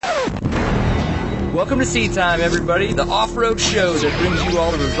Welcome to Seat Time, everybody, the off-road show that brings you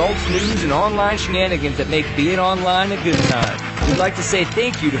all the results, news, and online shenanigans that make being online a good time. We'd like to say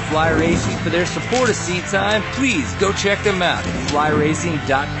thank you to Fly Racing for their support of Seat Time. Please go check them out at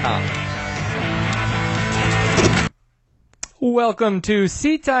flyracing.com. Welcome to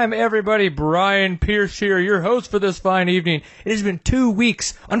Seat Time, everybody. Brian Pierce here, your host for this fine evening. It has been 2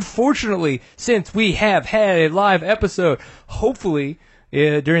 weeks, unfortunately, since we have had a live episode. Hopefully,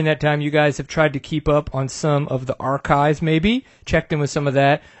 during that time, you guys have tried to keep up on some of the archives, maybe. Checked in with some of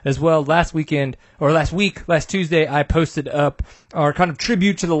that as well. Last Tuesday, I posted up our kind of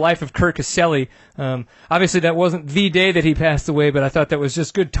tribute to the life of Kurt Caselli. Obviously, that wasn't the day that he passed away, but I thought that was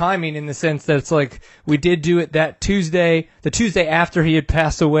just good timing in the sense that it's like we did do it that Tuesday, the Tuesday after he had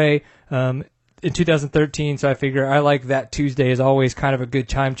passed away in 2013. So I figure I like that Tuesday is always kind of a good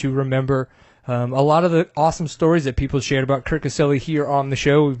time to remember a lot of the awesome stories that people shared about Kurt Caselli here on the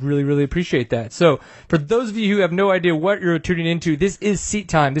show. We really, really appreciate that. So, for those of you who have no idea what you're tuning into, this is Seat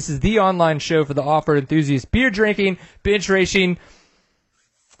Time. This is the online show for the off-road enthusiasts. Beer drinking, binge racing,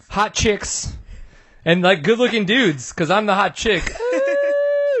 hot chicks, and like good-looking dudes, because I'm the hot chick.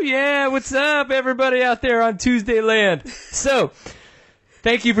 Ooh, yeah, what's up, everybody out there on Tuesday land? So,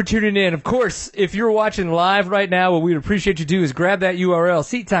 thank you for tuning in. Of course, if you're watching live right now, what we'd appreciate you do is grab that URL,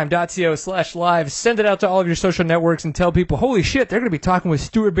 seattime.co/live, send it out to all of your social networks, and tell people, holy shit, they're going to be talking with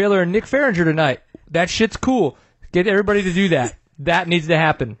Steward, Baylor, and Nick Fahringer tonight. That shit's cool. Get everybody to do that. That needs to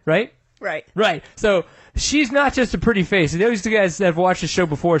happen, right? Right. So, she's not just a pretty face. Those guys that have watched the show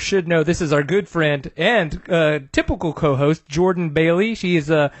before should know this is our good friend and typical co-host, Jordan Bailey. She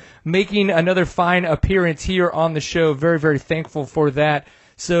is making another fine appearance here on the show. Very, very thankful for that.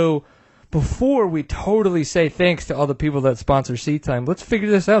 So before we totally say thanks to all the people that sponsor Seat Time, let's figure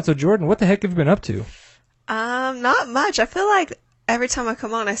this out. So, Jordan, what the heck have you been up to? Not much. I feel like every time I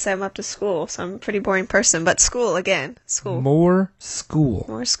come on, I say I'm up to school, so I'm a pretty boring person. But school again. School. More school.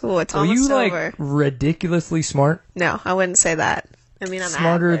 It's almost over. Are you, like, ridiculously smart? No, I wouldn't say that. I mean, I'm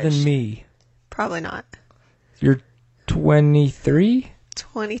smarter average. than me. Probably not. You're 23?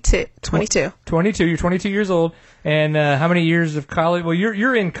 22. 22. You're 22 years old. And how many years of college? Well,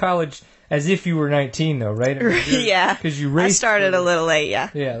 you're in college as if you were 19, though, right? I mean, yeah. Because you raced. I started a little late, yeah.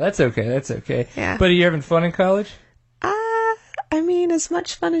 Yeah, that's okay. Yeah. But are you having fun in college? I mean, as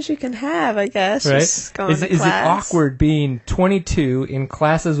much fun as you can have, I guess. Right. Just going to class. Is it awkward being 22 in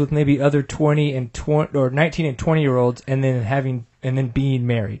classes with maybe other 20 and 20 or 19 and 20-year-olds, and then being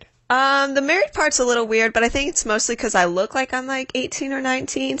married? The married part's a little weird, but I think it's mostly because I look like I'm like 18 or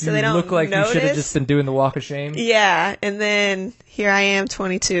 19, so they don't notice. You look like you should have just been doing the walk of shame? Yeah, and then here I am,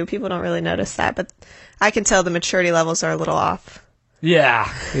 22. People don't really notice that, but I can tell the maturity levels are a little off. Yeah.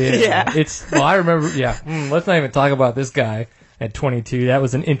 I remember, let's not even talk about this guy at 22. That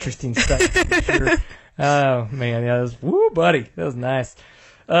was an interesting study, for sure. Oh, man, yeah, buddy, that was nice.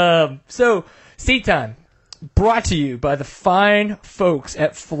 So, Seat Time. Brought to you by the fine folks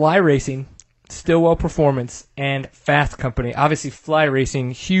at Fly Racing, Stillwell Performance, and Fast Company. Obviously, Fly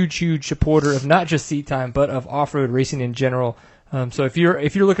Racing, huge supporter of not just Seat Time, but of off-road racing in general. So if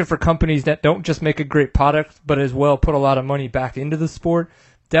you're looking for companies that don't just make a great product, but as well put a lot of money back into the sport,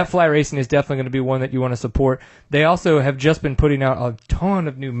 that Fly Racing is definitely going to be one that you want to support. They also have just been putting out a ton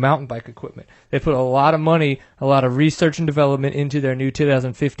of new mountain bike equipment. They put a lot of money, a lot of research and development into their new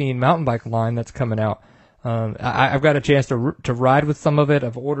 2015 mountain bike line that's coming out. I've got a chance to ride with some of it.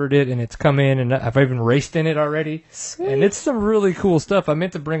 I've ordered it, and it's come in, and I've even raced in it already. Sweet. And it's some really cool stuff. I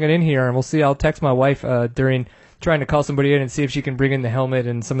meant to bring it in here, and we'll see. I'll text my wife during trying to call somebody in and see if she can bring in the helmet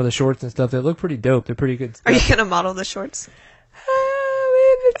and some of the shorts and stuff. They look pretty dope. They're pretty good stuff. Are you going to model the shorts?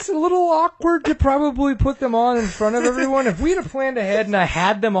 It's a little awkward to probably put them on in front of everyone. If we'd have planned ahead and I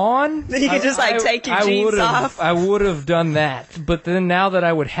had them on, you could just take your jeans off. I would have done that. But then now that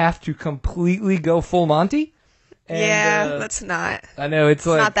I would have to completely go full Monty. And, that's not. I know it's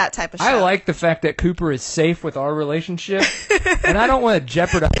like not that type of show. I like the fact that Cooper is safe with our relationship, and I don't want to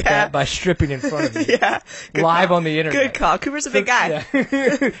jeopardize that by stripping in front of you. Live call. On the internet. Good call. Cooper's a big guy.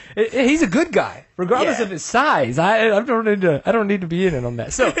 Yeah. He's a good guy, regardless of his size. I don't need to be in it on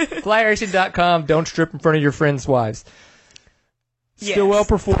that. So, flyracing.com. Don't strip in front of your friends' wives. Yes. Stillwell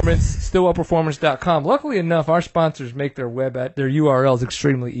Performance, stillwellperformance.com. Luckily enough, our sponsors make their URLs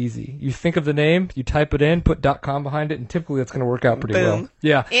extremely easy. You think of the name, you type it in, put .com behind it, and typically it's going to work out pretty well.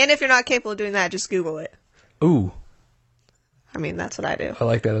 Yeah. And if you're not capable of doing that, just Google it. Ooh. I mean, that's what I do. I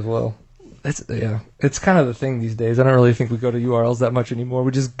like that as well. It's kind of the thing these days. I don't really think we go to URLs that much anymore.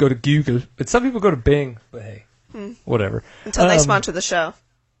 We just go to Google. But some people go to Bing, but hey, whatever. Until they sponsor the show.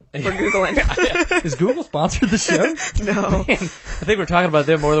 We're Googling. Is Google sponsored the show? No. Man, I think we're talking about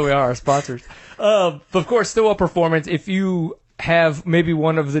them more than we are our sponsors. But of course, Stillwell Performance, if you have maybe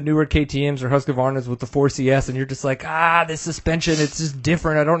one of the newer KTMs or Husqvarnas with the 4CS and you're just like, this suspension, it's just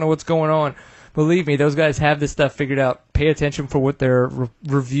different. I don't know what's going on. Believe me, those guys have this stuff figured out. Pay attention for what their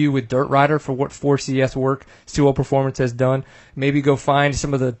review with Dirt Rider for what 4CS work Stillwell Performance has done. Maybe go find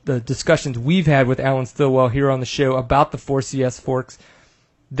some of the discussions we've had with Alan Stillwell here on the show about the 4CS forks.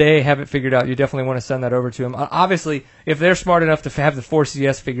 They have it figured out. You definitely want to send that over to them. Obviously, if they're smart enough to have the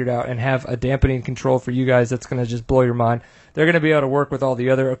 4CS figured out and have a dampening control for you guys, that's going to just blow your mind. They're going to be able to work with all the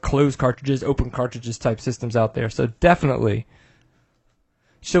other closed cartridges, open cartridges type systems out there. So definitely,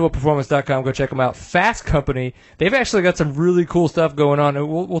 StillwellPerformance.com. Go check them out. Fast Company. They've actually got some really cool stuff going on. And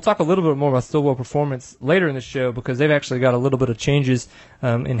we'll talk a little bit more about Stillwell Performance later in the show because they've actually got a little bit of changes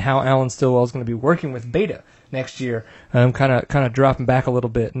in how Alan Stillwell is going to be working with Beta next year. Kind of dropping back a little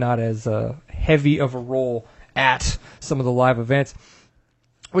bit, not as heavy of a role at some of the live events.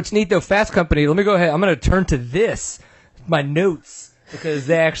 What's neat though, Fast Company. Let me go ahead. I'm going to turn to this, my notes, because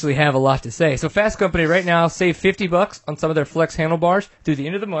they actually have a lot to say. So Fast Company right now save $50 on some of their Flex handlebars through the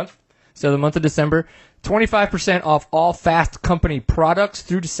end of the month. So the month of December, 25% off all Fast Company products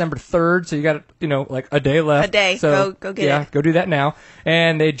through December 3rd. So you got, like a day left. A day. So, go get it. Go do that now.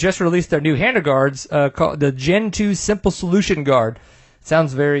 And they just released their new hander guards called the Gen 2 Simple Solution Guard.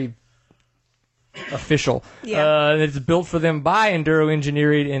 Sounds very official. Yeah. It's built for them by Enduro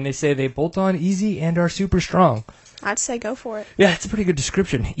Engineering, and they say they bolt on easy and are super strong. I'd say go for it. Yeah, it's a pretty good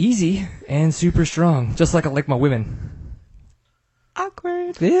description. Easy and super strong, just like I like my women.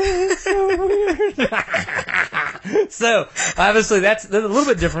 Awkward. Yeah, it's so weird. So, obviously, that's a little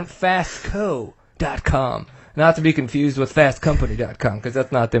bit different. Fastco.com. Not to be confused with fastcompany.com, because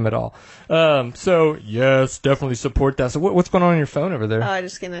that's not them at all. So, yes, definitely support that. So, what's going on your phone over there? Oh, I'm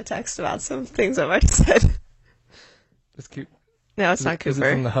just getting a text about some things I've already said. It's cute. No, it's not Cooper. Is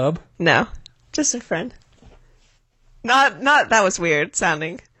it from the hub? No, just a friend. Not that was weird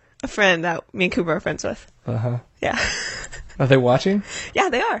sounding. A friend that me and Cooper are friends with. Uh-huh. Yeah. Are they watching? Yeah,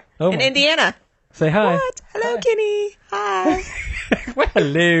 they are. Oh, in Indiana. Say hi. What? Hello, Hi. Kenny. Hi. Well,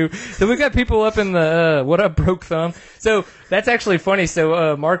 hello. So we got people up in the What Up Broke Thumb. So that's actually funny.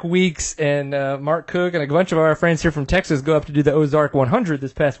 So Mark Weeks and Mark Cook and a bunch of our friends here from Texas go up to do the Ozark 100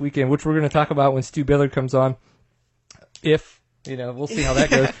 this past weekend, which we're going to talk about when Stu Baylor comes on. We'll see how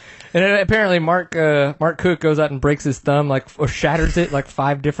that goes. And then apparently Mark Cook goes out and breaks his thumb, or shatters it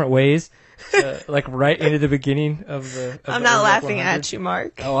 5 different ways, right into the beginning of the. I'm not laughing at you,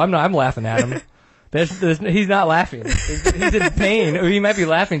 Mark. Oh, I'm not. I'm laughing at him. He's not laughing. He's in pain. Or he might be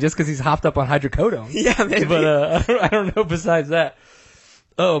laughing just because he's hopped up on hydrocodone. Yeah, maybe. But I don't know besides that.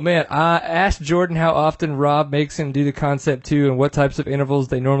 Oh, man. I asked Jordan how often Rob makes him do the Concept 2 and what types of intervals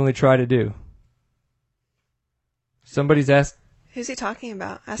they normally try to do. Somebody's asked. Who's he talking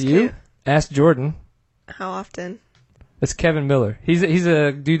about? Ask You? who? Ask Jordan. How often? That's Kevin Miller. He's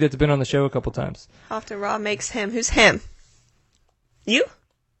a dude that's been on the show a couple times. How often Rob makes him? Who's him? You?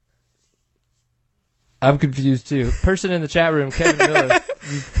 I'm confused too. Person in the chat room, Kevin Miller.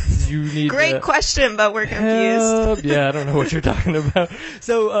 You need Great question, but we're help. confused. Yeah, I don't know what you're talking about.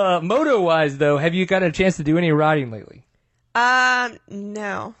 So, moto-wise though, have you got a chance to do any riding lately?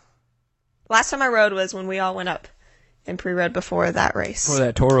 No. Last time I rode was when we all went up and pre-rode before that race. For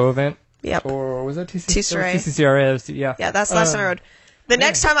that Toro event? Yep. Or was that TCRA? TCRA, yeah. Yeah, that's the last time I rode. The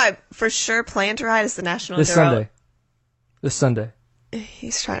next time I for sure plan to ride is the National Enduro. This Sunday.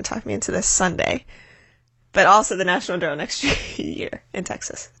 He's trying to talk me into this Sunday. But also the National Enduro next year in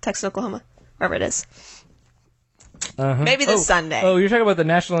Texas, Oklahoma, wherever it is. Uh-huh. Maybe this Sunday. Oh, you're talking about the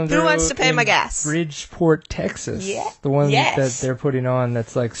National Enduro. Who wants to pay in my gas? Bridgeport, Texas. Yeah. The one that they're putting on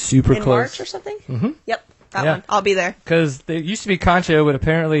that's super in close. March or something? Mm-hmm. Yep, that one. I'll be there. Because it used to be Concho, but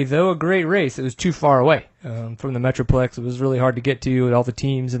apparently, though a great race, it was too far away from the Metroplex. It was really hard to get to with all the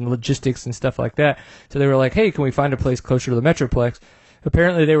teams and logistics and stuff like that. So they were like, hey, can we find a place closer to the Metroplex?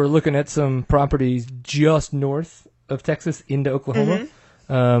 Apparently, they were looking at some properties just north of Texas into Oklahoma,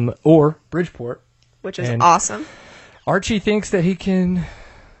 or Bridgeport. Which is awesome. Archie thinks that he can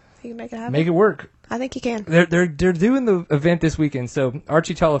make it happen. Make it work. I think he can. They're doing the event this weekend. So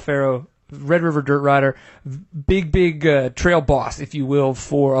Archie Talaferro, Red River Dirt Rider, big trail boss, if you will,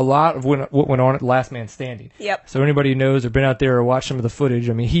 for a lot of what went on at Last Man Standing. Yep. So anybody who knows or been out there or watched some of the footage,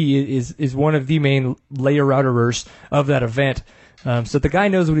 I mean, he is one of the main layer routerers of that event. So the guy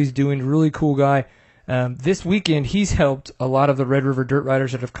knows what he's doing. Really cool guy. This weekend, he's helped a lot of the Red River Dirt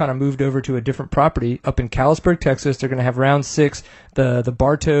Riders that have kind of moved over to a different property up in Callisburg, Texas. They're going to have round 6, the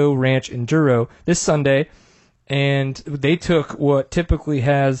Bartow Ranch Enduro this Sunday. and they took what typically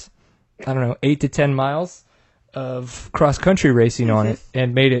has, 8 to 10 miles of cross-country racing on it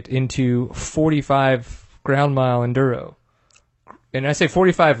and made it into 45 ground mile enduro. And I say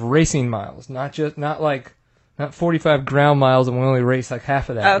 45 racing miles, not 45 ground miles, and we only race like half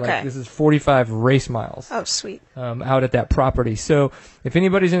of that. Okay. Like, this is 45 race miles. Oh, sweet. Out at that property. So if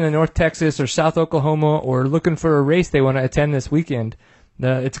anybody's in the North Texas or South Oklahoma or looking for a race they want to attend this weekend,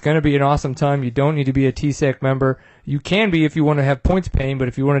 it's going to be an awesome time. You don't need to be a TSEC member. You can be if you want to have points paying, but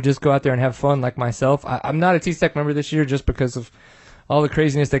if you want to just go out there and have fun like myself, I'm not a TSEC member this year just because of all the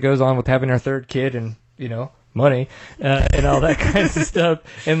craziness that goes on with having our third kid and, money and all that kinds of stuff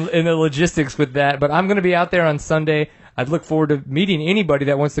and the logistics with that. But I'm going to be out there on Sunday. I'd look forward to meeting anybody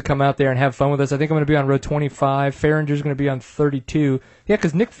that wants to come out there and have fun with us. I think I'm going to be on road 25. Fahringer's going to be on 32. Yeah,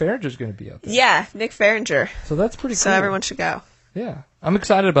 because Nick Fahringer's going to be out there. Yeah, Nick Fahringer. So that's pretty cool. So everyone should go. Yeah, I'm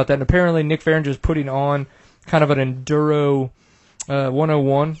excited about that. And apparently Nick Fahringer's putting on kind of an Enduro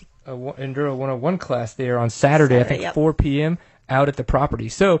 101, Enduro 101 class there on Saturday, I think 4 p.m., out at the property.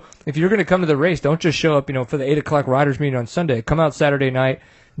 So if you're going to come to the race, don't just show up, for the 8 o'clock riders meeting on Sunday. Come out Saturday night,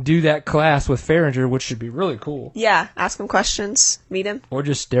 do that class with Fahringer, which should be really cool. Yeah, ask him questions, meet him. Or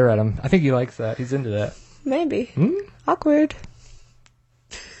just stare at him. I think he likes that. He's into that. Maybe. Awkward.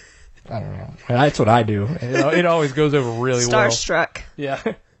 I don't know. That's what I do. It always goes over really well. Starstruck. Yeah.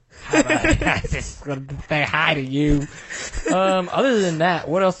 I just going to say hi to you. Other than that,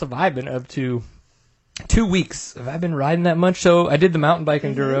 what else have I been up to? 2 weeks. Have I been riding that much? So I did the mountain bike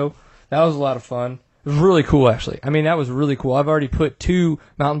enduro. That was a lot of fun. It was really cool, actually. I mean, that was really cool. I've already put 2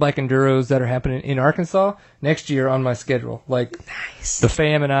 mountain bike enduros that are happening in Arkansas next year on my schedule. Like, nice. The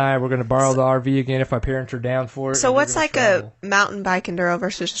fam and I, we're going to borrow the RV again if my parents are down for it. So what's like travel. A mountain bike enduro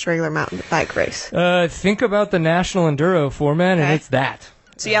versus just regular mountain bike race? Think about the national enduro format, and it's that.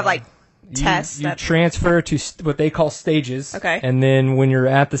 So you have like tests. You transfer to what they call stages. Okay. And then when you're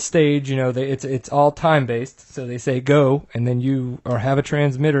at the stage, it's all time based. So they say go, and then you have a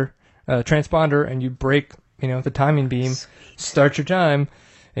transponder, and you break, the timing beam, start your time,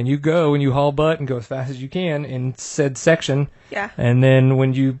 and you go and you haul butt and go as fast as you can in said section. Yeah. And then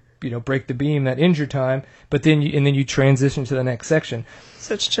when you break the beam, that ends your time. But then you transition to the next section.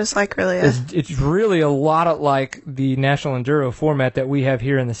 So it's just like really it's really a lot like the National Enduro format that we have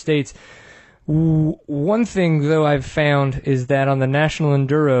here in the States. One thing, though, I've found is that on the National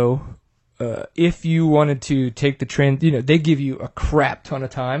Enduro, if you wanted to take the they give you a crap ton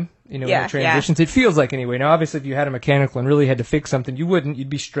of time, in the transitions. Yeah. It feels like anyway. Now, obviously, if you had a mechanical and really had to fix something, you wouldn't. You'd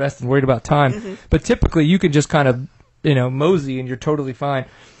be stressed and worried about time. Mm-hmm. But typically, you could just kind of, mosey and you're totally fine.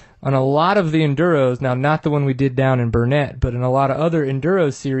 On a lot of the enduros, now not the one we did down in Burnett, but in a lot of other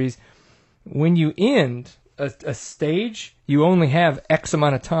enduro series, when you end a stage, you only have X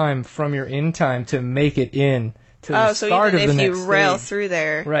amount of time from your end time to make it in to the start of the next stage. Oh, so even if you rail through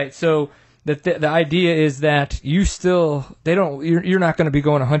there. Right, so the idea is that you're not going to be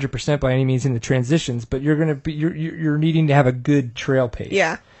going 100% by any means in the transitions, but you're needing to have a good trail pace.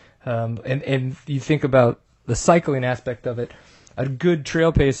 Yeah. And you think about the cycling aspect of it. A good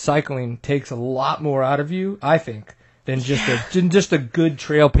trail pace cycling takes a lot more out of you, I think, than just a good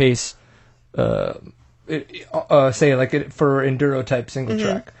trail pace. Say like for enduro type single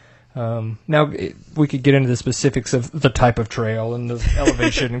track. Now we could get into the specifics of the type of trail and the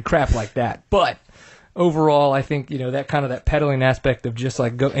elevation and crap like that, but overall, I think that kind of that pedaling aspect of just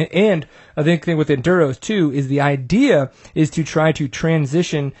like go. And I think the thing with enduros too is the idea is to try to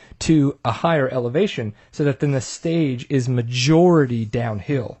transition to a higher elevation so that then the stage is majority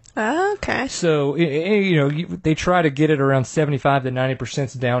downhill. Oh, okay. So they try to get it around 75 to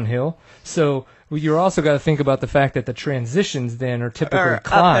 90% downhill. So you're also got to think about the fact that the transitions then are typically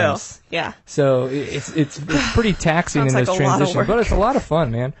climbs. Uphill. Yeah. So it's pretty taxing in those transitions, but it's a lot of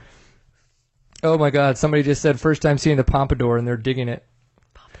fun, man. Oh my God! Somebody just said first time seeing the pompadour and they're digging it.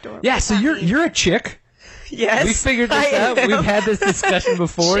 Pompadour. Yeah, so you're a chick. Yes, we figured this out. We've had this discussion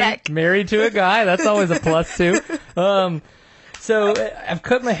before. Check. Married to a guy, that's always a plus too. So I've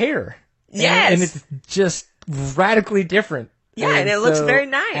cut my hair. Yes, and it's just radically different. Yeah, and it looks very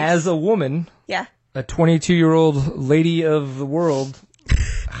nice. As a woman, yeah, a 22-year-old lady of the world,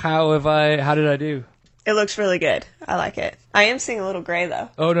 how did I do? It looks really good. I like it. I am seeing a little gray, though.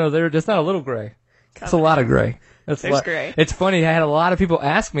 Oh, no, that's not a little gray. It's a lot of gray. There's gray. It's funny. I had a lot of people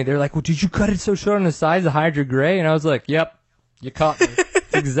ask me. They're like, well, did you cut it so short on the sides to hide your gray? And I was like, yep, you caught me.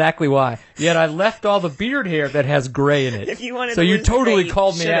 That's exactly why. Yet I left all the beard hair that has gray in it. If you wanted so to you lose totally the gray,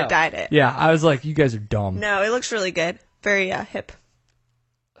 called me out. You should have dyed it. Yeah, I was like, you guys are dumb. No, it looks really good. Very hip.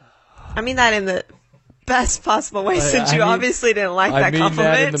 I mean that in the best possible way, since you obviously didn't like that compliment.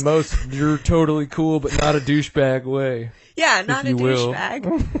 I mean that in the most, you're totally cool, but not a douchebag way. Yeah, not a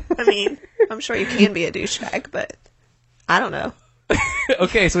douchebag. I mean, I'm sure you can be a douchebag, but I don't know.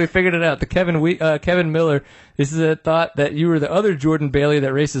 Okay, so we figured it out. The Kevin Miller, this is a thought that you were the other Jordan Bailey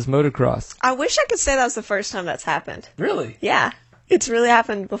that races motocross. I wish I could say that was the first time that's happened. Really? Yeah, it's really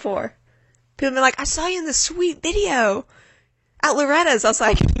happened before. People have been like, I saw you in this sweet video at Loretta's. I was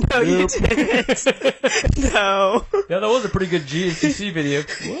like, no, you didn't. No. Yeah, that was a pretty good GNCC video.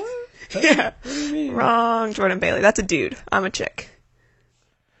 What? Yeah. What do you mean? Wrong, Jordan Bailey. That's a dude. I'm a chick.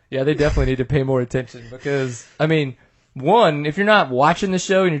 Yeah, they definitely need to pay more attention because, I mean, one, if you're not watching the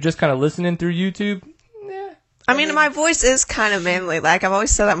show and you're just kind of listening through YouTube, I mean, my voice is kind of manly. Like, I've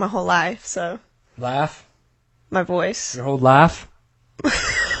always said that my whole life, so. Laugh? My voice. Your whole laugh?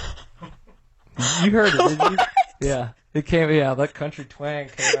 You heard it, didn't you? Yeah. It came, that country twang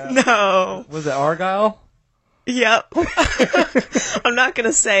came out. No. Was it Argyle? Yep. I'm not going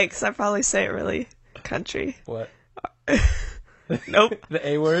to say it because I probably say it really country. What? Nope. The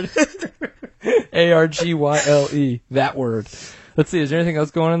A word? ARGYLE. That word. Let's see, is there anything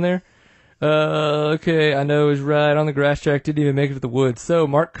else going on there? Okay, I know it was right on the grass track, didn't even make it to the woods. So,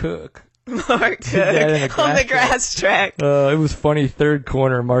 Mark Cook. Mark Cook on the grass track. It was funny, third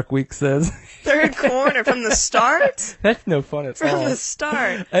corner, Mark Weeks says. Third corner from the start? That's no fun at all. From the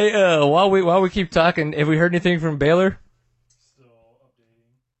start. Hey, while we keep talking, have we heard anything from Baylor?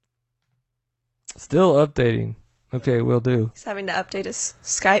 Still updating. Okay, will do. He's having to update his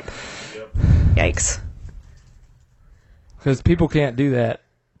Skype. Yep. Yikes. Because people can't do that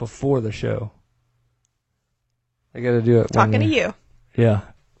before the show. They got to do it. Talking to you. Yeah,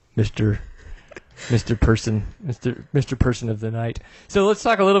 Mr. Person of the night. So let's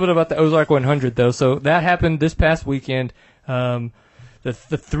talk a little bit about the Ozark 100, though. So that happened this past weekend. The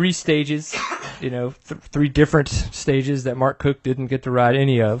three stages, three different stages that Mark Cook didn't get to ride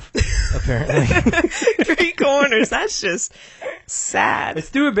any of, apparently. Three corners. That's just sad. And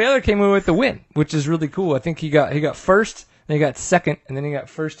Steward Baylor came away with the win, which is really cool. I think he got first, then he got second, and then he got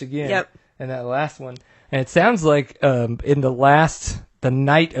first again. Yep. In that last one. And it sounds like in the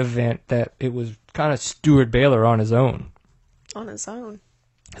night event that it was kind of Steward Baylor on his own. On his own.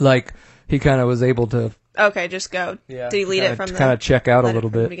 Like he kind of was able to. Okay, just go. Yeah. Delete it from the. Kind of check out a little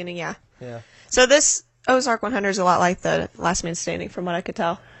bit. The beginning, yeah. Yeah. So this Ozark 100 is a lot like the Last Man Standing, from what I could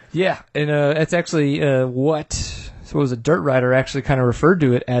tell. Yeah, and it's actually was a dirt rider actually kind of referred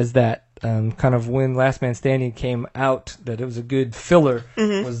to it as that. Kind of when Last Man Standing came out, that it was a good filler,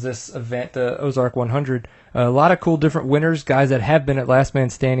 was this event, the Ozark 100. A lot of cool different winners, guys that have been at Last Man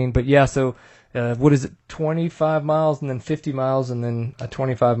Standing. But yeah, so what is it, 25 miles and then 50 miles and then a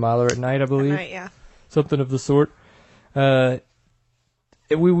 25 miler at night, I believe? Right, yeah. Something of the sort.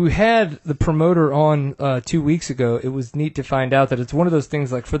 We had the promoter on 2 weeks ago. It was neat to find out that it's one of those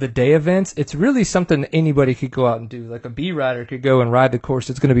things, like for the day events, it's really something that anybody could go out and do. Like a B rider could go and ride the course.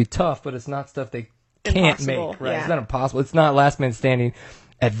 It's going to be tough, but it's not stuff they can't make. Right? Yeah. It's not impossible. It's not Last Man Standing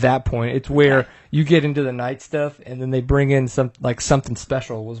at that point. It's where you get into the night stuff, and then they bring in something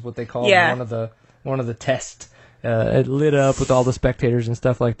special was what they called one of the tests. It lit up with all the spectators and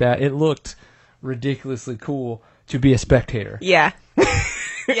stuff like that. It looked ridiculously cool to be a spectator. Yeah.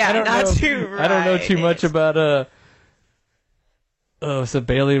 Yeah, I don't know too much about so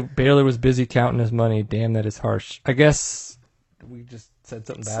Baylor was busy counting his money. Damn, that is harsh. I guess we just said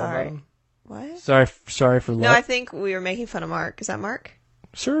something bad about him. What? Sorry for No, I think we were making fun of Mark. Is that Mark?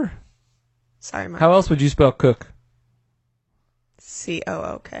 Sure. Sorry, Mark. How else would you spell Cook?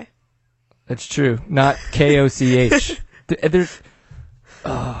 COOK. That's true. Not KOCH.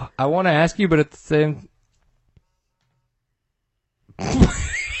 I want to ask you, but at the same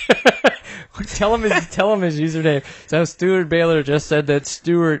tell him his username. So Steward Baylor just said that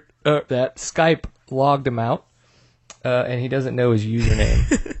that Skype logged him out, and he doesn't know his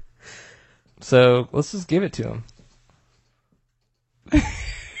username. So let's just give it to him.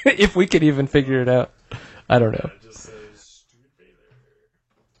 If we could even figure it out, I don't know. Just say Steward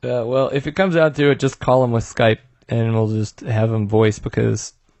Baylor. Well, if it comes out to it, just call him with Skype, and we'll just have him voice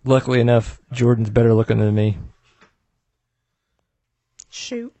because, luckily enough, Jordan's better looking than me.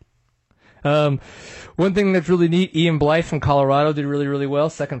 Shoot. One thing that's really neat, Ian Blythe from Colorado did really, really well.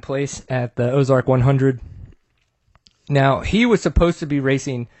 Second place at the Ozark 100. Now, he was supposed to be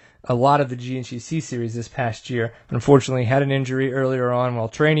racing a lot of the GNCC series this past year. Unfortunately, had an injury earlier on while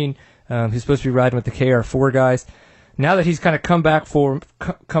training. He's supposed to be riding with the KR4 guys. Now that he's kind of come back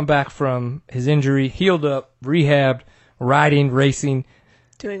from his injury, healed up, rehabbed, riding, racing.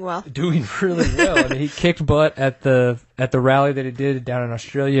 Doing well. Doing really well. I mean, he kicked butt at the rally that he did down in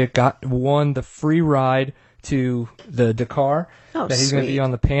Australia. Won the free ride to the Dakar. Oh, that he's going to be sweet.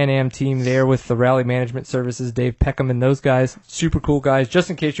 on the Pan Am team there with the Rally Management Services, Dave Peckham and those guys. Super cool guys. Just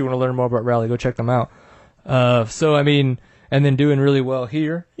in case you want to learn more about rally, go check them out. So, I mean, and then doing really well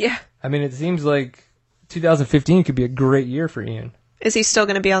here. Yeah. I mean, it seems like 2015 could be a great year for Ian. Is he still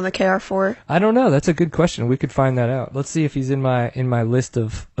going to be on the KR4? I don't know. That's a good question. We could find that out. Let's see if he's in my list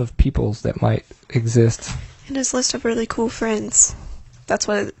of peoples that might exist. In his list of really cool friends. That's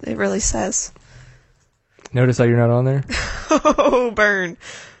what it really says. Notice how you're not on there? Oh, burn.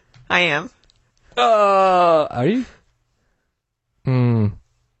 I am. Are you? You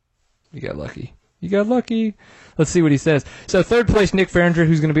got lucky. You got lucky. Let's see what he says. So third place, Nick Fahringer,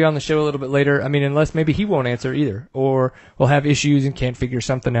 who's going to be on the show a little bit later. I mean, unless maybe he won't answer either, or will have issues and can't figure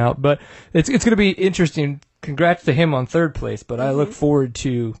something out. But it's going to be interesting. Congrats to him on third place, but I look forward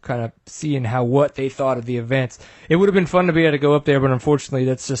to kind of seeing what they thought of the events. It would have been fun to be able to go up there, but unfortunately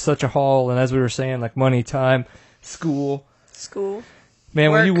that's just such a haul, and as we were saying, like money, time, school. Man,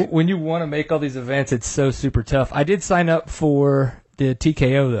 Work. when you want to make all these events, it's so super tough. I did sign up for the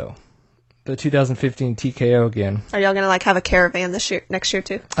TKO though. The 2015 TKO again. Are y'all going to have a caravan next year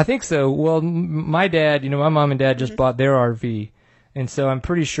too? I think so. Well, my dad, my mom and dad just bought their RV. And so I'm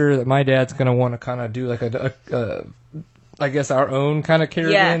pretty sure that my dad's going to want to kind of do like I guess our own kind of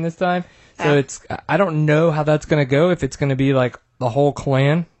caravan this time. So I don't know how that's going to go, if it's going to be like the whole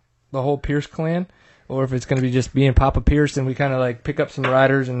clan, the whole Pierce clan, or if it's going to be just being Papa Pierce and we kind of like pick up some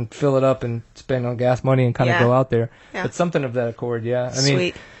riders and fill it up and spend on gas money and kind of go out there. Yeah. But something of that accord, yeah. I mean,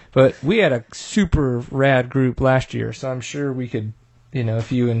 Sweet. but we had a super rad group last year, so I'm sure we could,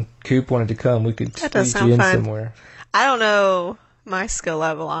 if you and Coop wanted to come, we could squeeze you in somewhere. I don't know my skill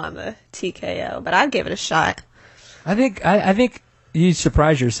level on the TKO, but I'd give it a shot. I think you'd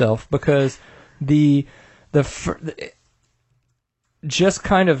surprise yourself because just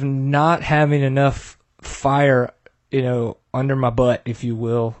kind of not having enough fire, under my butt, if you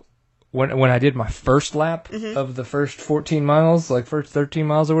will, when I did my first lap of the first 14 miles, like first 13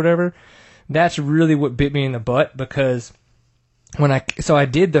 miles or whatever, that's really what bit me in the butt because I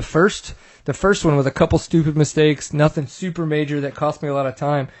did the first one with a couple stupid mistakes, nothing super major that cost me a lot of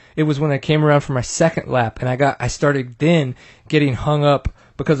time. It was when I came around for my second lap and I started then getting hung up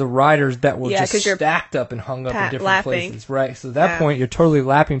because of riders that were just stacked up and hung up in different places, right? So at that point you're totally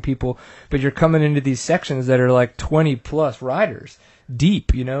lapping people, but you're coming into these sections that are like 20 plus riders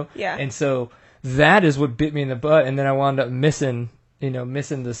deep, Yeah. And so that is what bit me in the butt, and then I wound up missing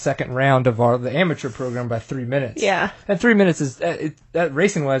the second round of the amateur program by 3 minutes. Yeah. And 3 minutes is, that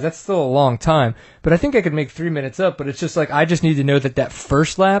racing-wise, that's still a long time. But I think I could make 3 minutes up, but it's just like, I just need to know that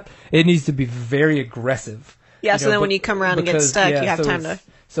first lap, it needs to be very aggressive. Yeah, so then when you come around and get stuck, you have time to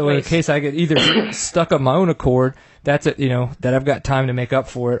So in case I get either stuck of my own accord, that's it, that I've got time to make up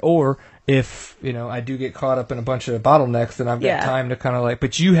for it, or if, I do get caught up in a bunch of bottlenecks, then I've got time to kind of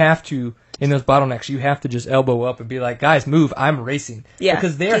but you have to, in those bottlenecks, you have to just elbow up and be like, guys, move, I'm racing. Yeah.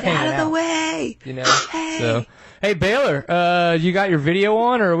 Because they're Get hanging out of the way. Hey. So, hey, Baylor, you got your video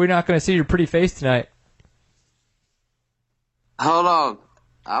on, or are we not going to see your pretty face tonight? Hold on.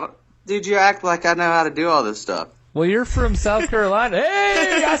 Dude, you act like I know how to do all this stuff. Well, you're from South Carolina.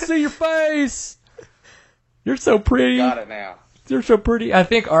 Hey, I see your face. You're so pretty. Got it now. You're so pretty. I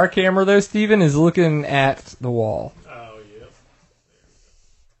think our camera, though, Steven, is looking at the wall. Oh, yeah.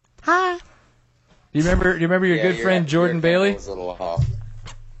 Hi. Do you remember your good friend Jordan Bailey? Was a little off.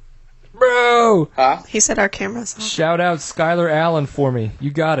 Bro! Huh? He said our camera's off. Shout out Skylar Allen for me. You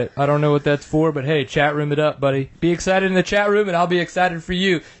got it. I don't know what that's for, but hey, chat room it up, buddy. Be excited in the chat room, and I'll be excited for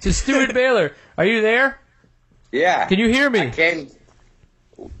you. So, Steward Baylor, are you there? Yeah. Can you hear me?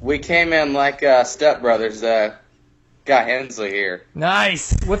 We came in like stepbrothers. Got Hensley here.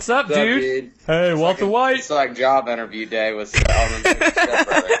 Nice. What's up, dude? Hey, Walter White. It's like job interview day with stepbrothers.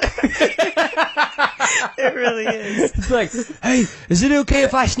 It really is. It's like, hey, is it okay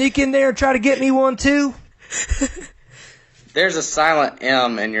if I sneak in there and try to get me one too? There's a silent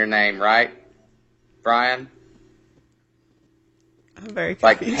M in your name, right, Brian? I'm very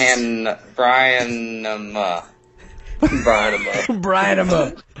Like confused. Brianama.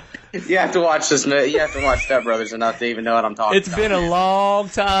 Brianama. You have to watch this movie. You have to watch Step Brothers enough to even know what I'm talking about. It's been a long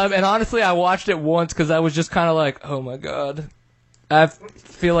time, and honestly, I watched it once because I was just kind of like, oh my god. I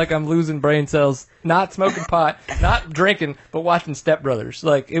feel like I'm losing brain cells. Not smoking pot, not drinking, but watching Step Brothers.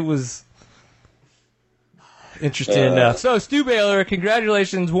 Like, it was interesting enough. So, Stu Baylor,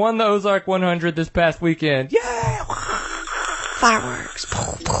 congratulations. Won the Ozark 100 this past weekend. Yeah! Fireworks.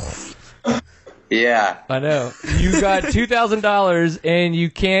 Yeah. I know. You got $2,000 and you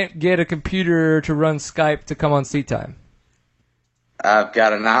can't get a computer to run Skype to come on Seat Time. I've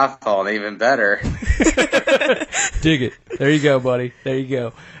got an iPhone, even better. Dig it. There you go, buddy. There you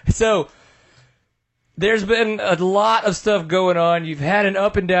go. So, there's been a lot of stuff going on. You've had an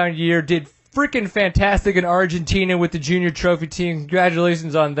up and down year. Did freaking fantastic in Argentina with the junior trophy team.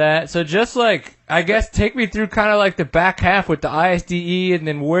 Congratulations on that. So just I guess take me through kind of the back half with the ISDE and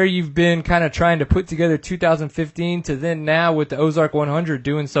then where you've been kind of trying to put together 2015 to then now with the Ozark 100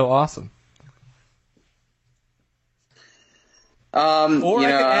 doing so awesome. Or I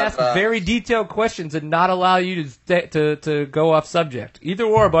could ask very detailed questions and not allow you to go off subject. Either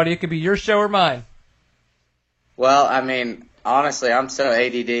or, buddy. It could be your show or mine. Well, honestly, I'm so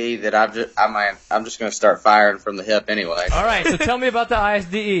ADD that I'm just going to start firing from the hip anyway. All right, so tell me about the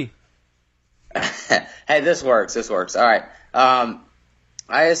ISDE. Hey, this works. All right.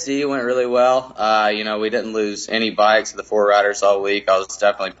 ISDE went really well. We didn't lose any bikes of the 4 riders all week. I was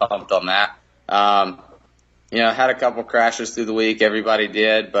definitely pumped on that. Had a couple crashes through the week. Everybody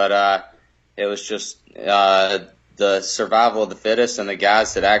did, but it was just the survival of the fittest and the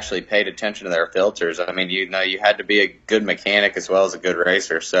guys that actually paid attention to their filters. You had to be a good mechanic as well as a good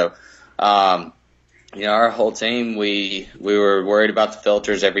racer. So, our whole team, we were worried about the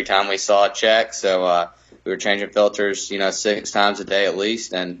filters every time we saw a check. So, we were changing filters, 6 times a day at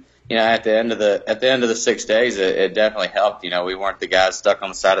least. And, at the end of the 6 days, it definitely helped. We weren't the guys stuck on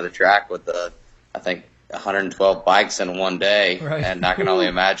the side of the track with 112 bikes in one day. Right. And I can only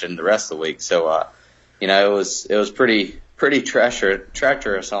imagine the rest of the week. So, it was pretty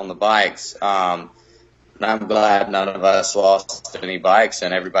treacherous on the bikes. And I'm glad none of us lost any bikes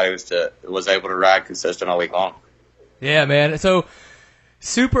and everybody was able to ride consistent all week long. Yeah, man. So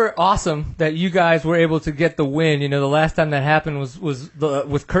super awesome that you guys were able to get the win. The last time that happened was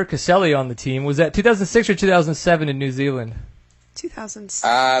with Kurt Caselli on the team. Was that 2006 or 2007 in New Zealand? 2006.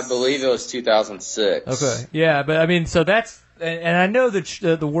 I believe it was 2006. Okay. Yeah, but so that's. And I know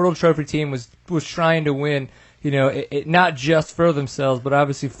that the World Trophy team was trying to win, it not just for themselves, but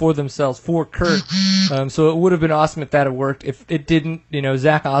obviously for themselves, for Kurt. So it would have been awesome if that had worked. If it didn't,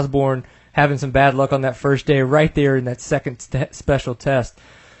 Zach Osborne having some bad luck on that first day right there in that second special test.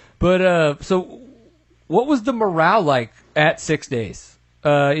 But so what was the morale like at 6 days?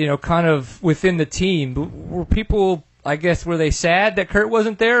 Kind of within the team. Were people, I guess, were they sad that Kurt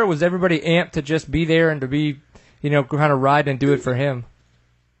wasn't there, or was everybody amped to just be there and to be kind of ride and do it for him?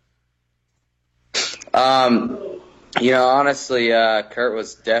 Honestly, Kurt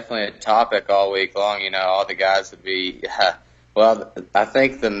was definitely a topic all week long. All the guys would be, well, I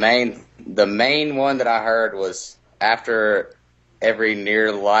think the main one that I heard was after every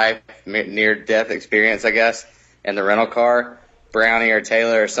near-death experience, I guess, in the rental car, Brownie or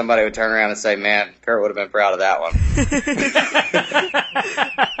Taylor or somebody would turn around and say, man, Kurt would have been proud of that one.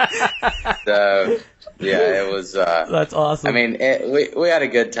 So, yeah, it was. That's awesome. We had a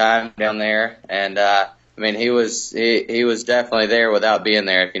good time down there, and he was definitely there without being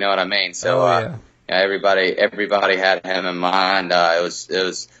there, if you know what I mean. So everybody had him in mind. It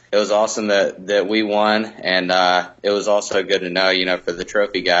was awesome that we won, and it was also good to know, for the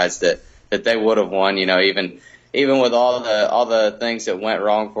trophy guys that they would have won. Even with all the things that went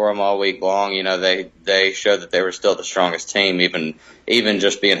wrong for them all week long, they showed that they were still the strongest team, even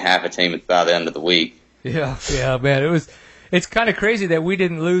just being half a team by the end of the week. Yeah, man. It's kind of crazy that we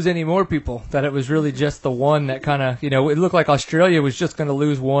didn't lose any more people, that it was really just the one that kind of, it looked like Australia was just going to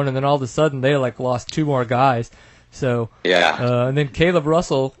lose one, and then all of a sudden they lost 2 more guys. So, yeah. And then Caleb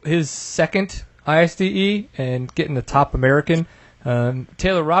Russell, his second ISDE and getting the top American.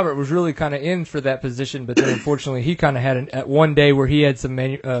 Taylor Robert was really kind of in for that position, but then unfortunately he kind of had at one day where he had some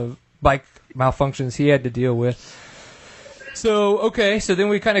bike malfunctions he had to deal with. So then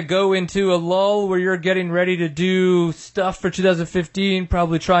we kind of go into a lull where you're getting ready to do stuff for 2015,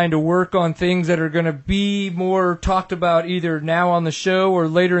 probably trying to work on things that are going to be more talked about either now on the show or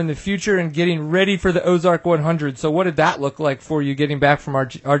later in the future, and getting ready for the Ozark 100. So what did that look like for you getting back from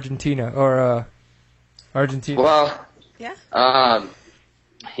Argentina? Well, yeah. I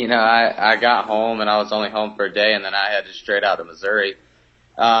got home and I was only home for a day, and then I headed straight out to Missouri.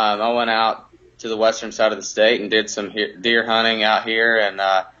 I went out to the western side of the state and did some deer hunting out here, and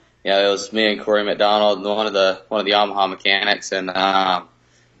it was me and Corey McDonald, one of the Yamaha mechanics, and I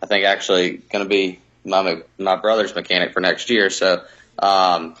think actually going to be my brother's mechanic for next year. So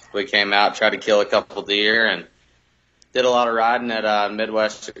we came out, tried to kill a couple deer, and did a lot of riding at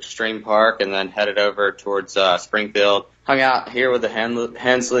Midwest Extreme Park, and then headed over towards Springfield. Hung out here with the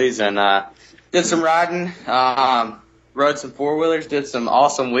Hensleys and did some riding. rode some four-wheelers, did some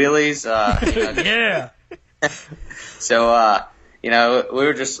awesome wheelies. Yeah. So,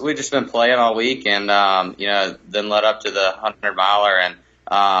 we just been playing all week, and then led up to the 100-miler, and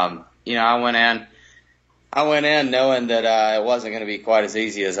I went in knowing that it wasn't going to be quite as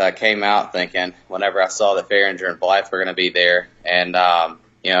easy as I came out thinking. Whenever I saw that Fahringer and Blythe were going to be there, and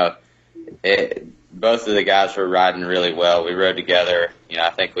both of the guys were riding really well. We rode together. I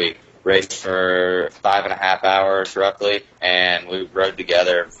think we raced for 5.5 hours roughly, and we rode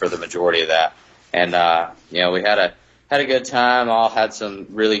together for the majority of that. And we had a good time. All had some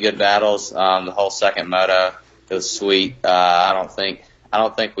really good battles. The whole second moto, it was sweet. I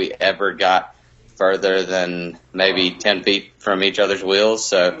don't think we ever got further than maybe 10 feet from each other's wheels.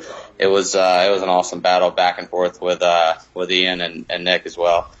 So it was an awesome battle back and forth with Ian and Nick as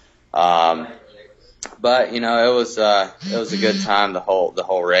well. But it was a good time the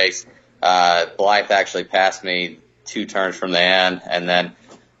whole race. Blythe actually passed me 2 turns from the end, and then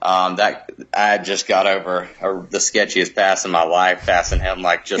that I just got over the sketchiest pass in my life, passing him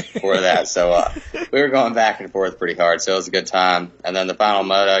like just before that. So we were going back and forth pretty hard. So it was a good time. And then the final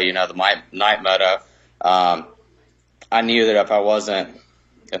moto, the night moto, I knew that if I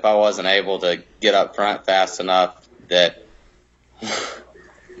wasn't able to get up front fast enough, that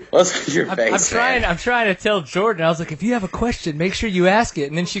what's your face? I'm trying to tell Jordan. I was like, if you have a question, make sure you ask it.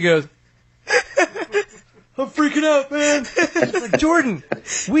 And then she goes, I'm freaking out, man. I was like, Jordan,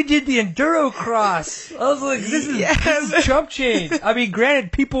 we did the enduro cross. I was like, this is chump change. I mean,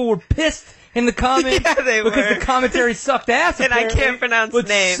 granted, people were pissed in the comments because the commentary sucked ass. And I can't pronounce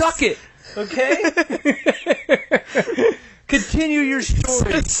names. Suck it, okay? Continue your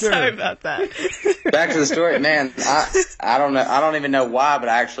story, sir. Sorry about that. Back to the story, man. I don't know. I don't even know why, but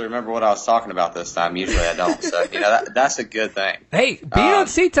I actually remember what I was talking about this time. Usually I don't. So that's a good thing. Hey, being on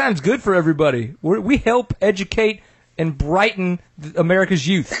Seat Time's good for everybody. We help educate and brighten America's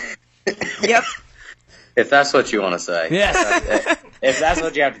youth. Yep. If that's what you want to say. Yes. If that's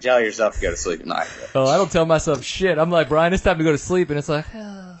what you have to tell yourself to go to sleep at night. Oh, I don't tell myself shit. I'm like, Brian, it's time to go to sleep, and it's like,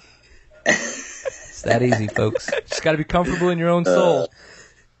 oh. It's that easy, folks. Just got to be comfortable in your own soul.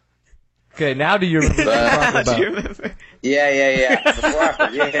 Okay, now do you remember what I'm talking about? Yeah. Before I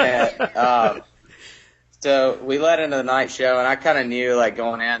forget, so we led into the night show, and I kind of knew, like,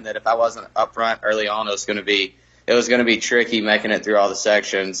 going in that if I wasn't up front early on, it was going to be tricky making it through all the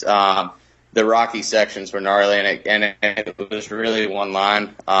sections. The rocky sections were gnarly, and it was really one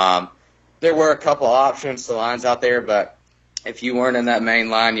line. There were a couple options to lines out there, but if you weren't in that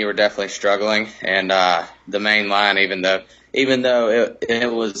main line, you were definitely struggling. And the main line, even though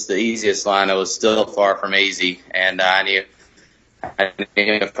it was the easiest line, it was still far from easy. And I knew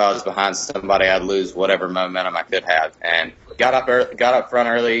if I was behind somebody, I'd lose whatever momentum I could have. And got up front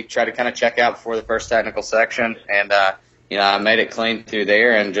early, tried to kind of check out before the first technical section, and I made it clean through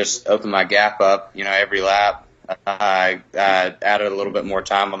there and just opened my gap up. Every lap, I added a little bit more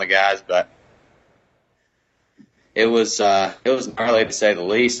time on the guys, but it was gnarly to say the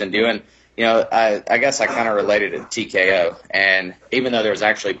least. And doing, I guess I kind of related it to TKO. And even though there was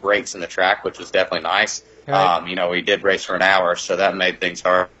actually breaks in the track, which was definitely nice, right. We did race for an hour, so that made things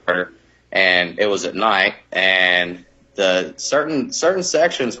harder. And it was at night, and the certain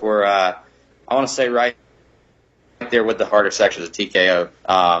sections were, I want to say right there with the harder sections of TKO.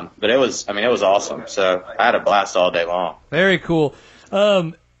 But it was awesome. So I had a blast all day long. Very cool.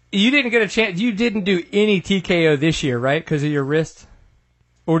 You didn't get a chance. You didn't do any TKO this year, right? Because of your wrist?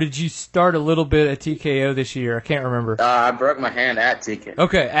 Or did you start a little bit at TKO this year? I can't remember. I broke my hand at TKO.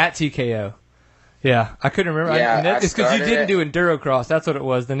 Okay, at TKO. Yeah, I couldn't remember. Yeah, it's because you didn't do Endurocross. That's what it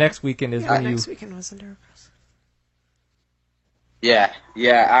was. The next weekend is when you... next weekend was Endurocross. Yeah.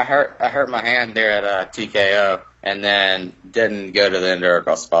 I hurt my hand there at TKO, and then didn't go to the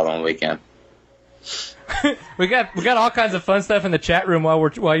Endurocross the following weekend. we got all kinds of fun stuff in the chat room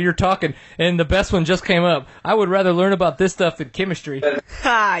while you're talking, and the best one just came up. I would rather learn about this stuff than chemistry.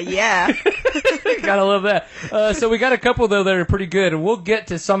 Yeah. Gotta love that. So we got a couple though that are pretty good, and we'll get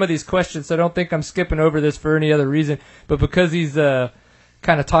to some of these questions. So don't think I'm skipping over this for any other reason, but because he's kind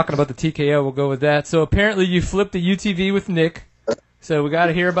of talking about the TKO, we'll go with that. So apparently you flipped the UTV with Nick, so we got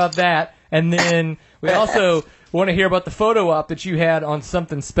to hear about that, and then we also want to hear about the photo op that you had on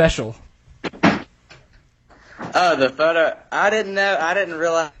something special. Oh, the photo. I didn't know. I didn't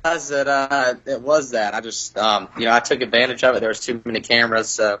realize that it was that. I just, I took advantage of it. There was too many cameras,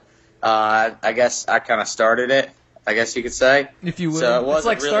 so I guess I kind of started it, I guess you could say. If you will. So it wasn't it's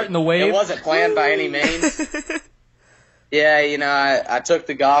like really, starting the wave. It wasn't planned by any means. Yeah, I took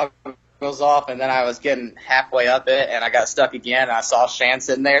the goggles off, and then I was getting halfway up it, and I got stuck again, and I saw Shan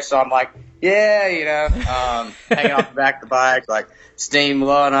sitting there, so I'm like, Yeah, hanging off the back of the bike, like steam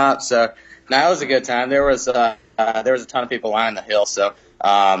blowing up. So, no, it was a good time. There was a ton of people lining the hill. So,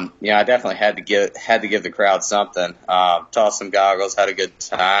 I definitely had to give the crowd something. Tossed some goggles, had a good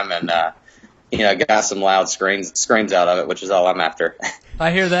time, and got some loud screams out of it, which is all I'm after. I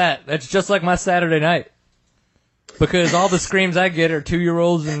hear that. That's just like my Saturday night. Because all the screams I get are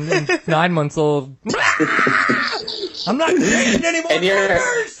 2-year-olds and 9 months old. I'm not taking any more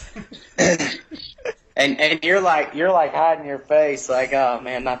burgers! And you're like hiding your face, like, oh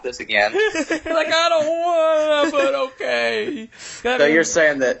man, not this again. You're like, I don't want to, but okay. So you're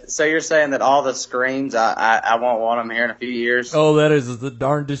saying that all the screams, I won't want them here in a few years. Oh, that is the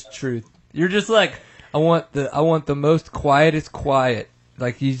darndest truth. You're just like, I want the most quietest quiet.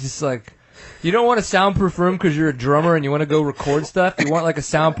 Like you just like, you don't want a soundproof room because you're a drummer and you want to go record stuff. You want like a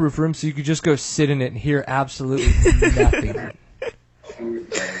soundproof room so you could just go sit in it and hear absolutely nothing.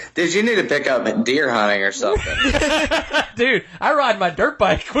 Dude, you need to pick up deer hunting or something. Dude, I ride my dirt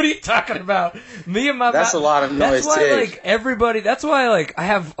bike. What are you talking about? Me and my That's a lot of noise, that's why I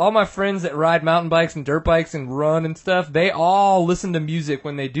have all my friends that ride mountain bikes and dirt bikes and run and stuff. They all listen to music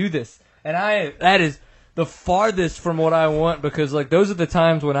when they do this. And that is the farthest from what I want, because those are the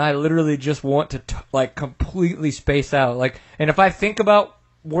times when I literally just want to completely space out. And if I think about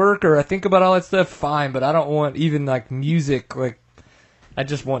work or I think about all that stuff, fine, but I don't want even music. I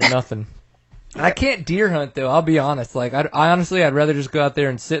just want nothing. I can't deer hunt though. I'll be honest. I honestly, I'd rather just go out there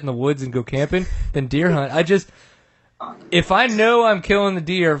and sit in the woods and go camping than deer hunt. If I know I'm killing the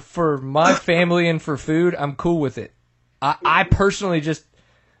deer for my family and for food, I'm cool with it. I personally just,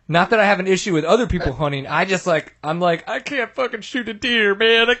 not that I have an issue with other people hunting. I can't fucking shoot a deer,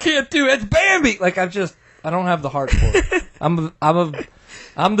 man. I can't do it. It's Bambi. I don't have the heart for it. I'm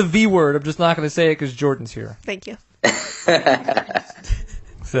the V word. I'm just not going to say it because Jordan's here. Thank you.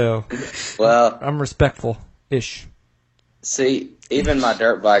 So, I'm respectful-ish. See, even my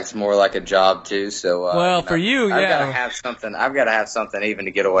dirt bike's more like a job too. So, for you, yeah, I've got to have something. I've got to have something even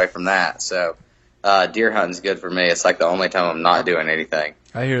to get away from that. So, deer hunting's good for me. It's the only time I'm not doing anything.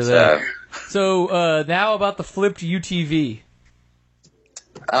 I hear that. So now about the flipped UTV.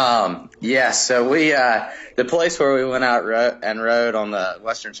 Yeah. So the place where we went out and rode on the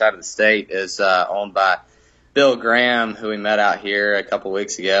western side of the state is owned by Bill Graham, who we met out here a couple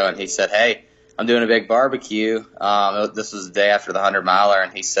weeks ago, and he said, "Hey, I'm doing a big barbecue." This was the day after the 100-miler,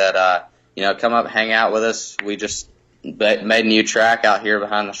 and he said, come up, hang out with us. We just made a new track out here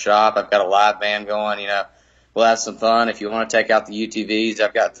behind the shop. I've got a live band going. We'll have some fun. If you want to take out the UTVs,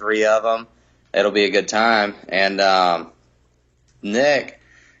 I've got 3 of them. It'll be a good time. And Nick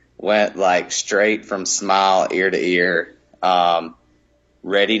went straight from smile ear to ear,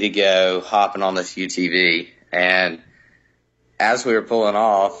 ready to go, hopping on this UTV. And as we were pulling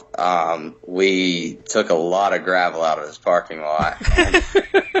off, we took a lot of gravel out of his parking lot.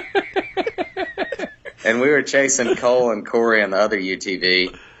 And we were chasing Cole and Corey on the other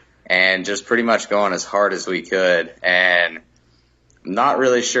UTV and just pretty much going as hard as we could. And I'm not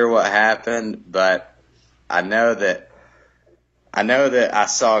really sure what happened, but I know that I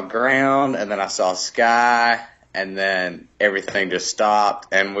saw ground, and then I saw sky, and then everything just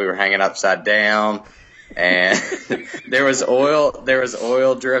stopped, and we were hanging upside down. And there was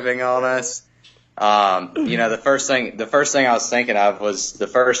oil dripping on us. The first thing I was thinking of was the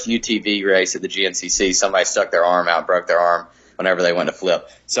first UTV race at the GNCC. Somebody stuck their arm out, broke their arm whenever they went to flip.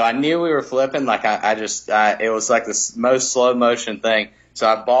 So I knew we were flipping. It was like the most slow motion thing. So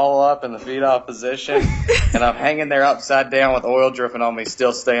I ball up in the feet off position, and I'm hanging there upside down with oil dripping on me,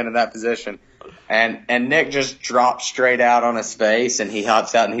 still staying in that position. And Nick just dropped straight out on his face, and he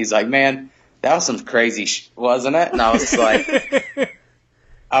hops out, and he's like, "Man, that was some crazy wasn't it?" And I was like,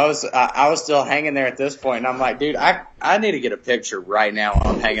 I was still hanging there at this point, and I'm like, dude, I need to get a picture right now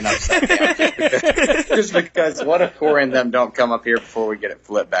while I'm hanging upside down. Just because what if Corey and them don't come up here before we get it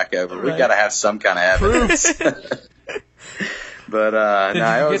flipped back over? Right. We've got to have some kind of evidence. But, Did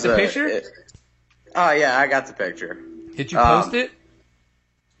you get the picture? Oh, yeah, I got the picture. Did you post it?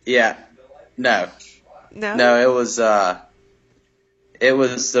 Yeah. No, it was the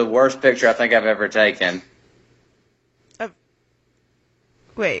worst picture I think I've ever taken.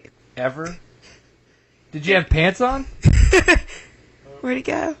 Wait. Ever? Did you have pants on? Where'd he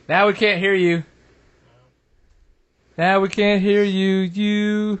go? Now we can't hear you. Now we can't hear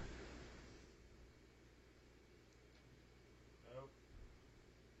you.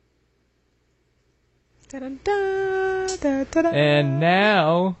 And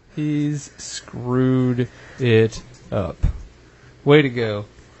now he's screwed it up. Way to go.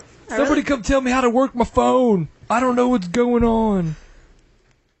 Somebody come tell me how to work my phone. I don't know what's going on.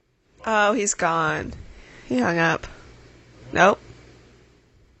 Oh, he's gone. He hung up. Nope.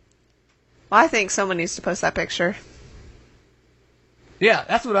 Well, I think someone needs to post that picture. Yeah,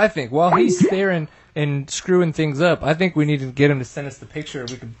 that's what I think. While he's staring and screwing things up, I think we need to get him to send us the picture.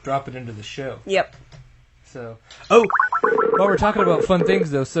 We can drop it into the show. Yep. So, while we're talking about fun things,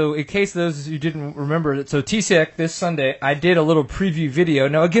 though, so in case those who didn't remember, so TSEC this Sunday, I did a little preview video.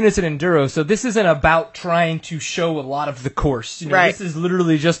 Now, again, it's an enduro, so this isn't about trying to show a lot of the course. Right. This is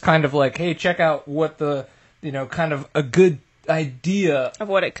literally just kind of like, hey, check out what the, kind of a good idea of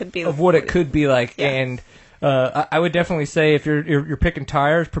what it could be. Like. Yeah. And I would definitely say if you're picking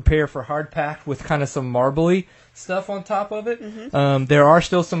tires, prepare for hard pack with kind of some marbly stuff on top of it. Mm-hmm. There are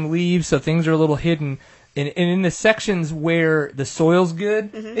still some leaves, so things are a little hidden. And in the sections where the soil's good,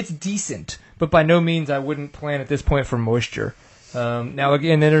 it's decent. But by no means I wouldn't plan at this point for moisture. Now,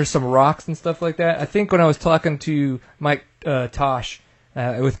 again, then there's some rocks and stuff like that. I think when I was talking to Mike Tosh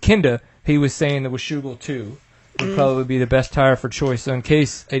with Kinda, he was saying the Washougal 2 would probably be the best tire for choice. So in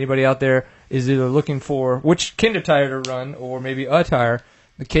case anybody out there is either looking for which Kinda tire to run or maybe a tire,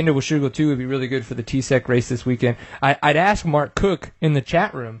 the Kinda Washougal 2 would be really good for the TSEC race this weekend. I'd ask Mark Cook in the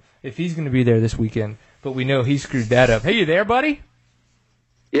chat room if he's going to be there this weekend. But we know he screwed that up. Hey, you there, buddy?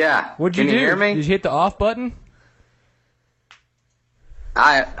 Yeah. What'd you do? Can you hear me? Did you hit the off button?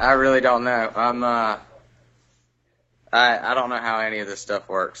 I really don't know. I don't know how any of this stuff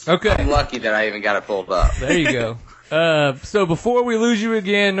works. Okay. I'm lucky that I even got it pulled up. There you go. So before we lose you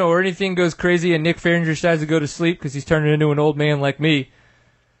again or anything goes crazy and Nick Fahringer decides to go to sleep because he's turning into an old man like me.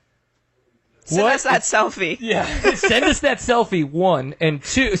 Send us that selfie. Yeah, send us that selfie, 1. And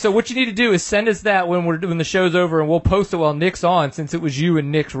 2, so what you need to do is send us that when the show's over, and we'll post it while Nick's on, since it was you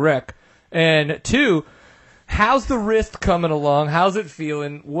and Nick's wreck. And 2, how's the wrist coming along? How's it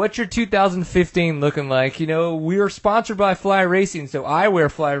feeling? What's your 2015 looking like? We are sponsored by Fly Racing, so I wear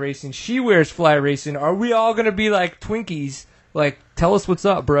Fly Racing, she wears Fly Racing. Are we all going to be like Twinkies? Like, tell us what's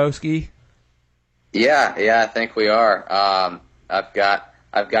up, broski. Yeah, I think we are.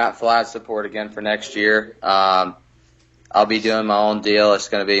 I've got flight support again for next year. I'll be doing my own deal. It's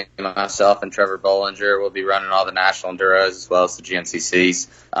going to be myself and Trevor Bollinger. We'll be running all the national enduros as well as the GNCCs.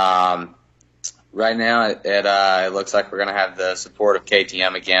 Right now, it looks like we're going to have the support of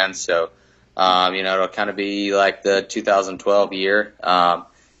KTM again. So, it'll kind of be like the 2012 year.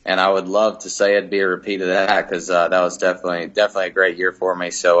 And I would love to say it'd be a repeat of that because that was definitely a great year for me.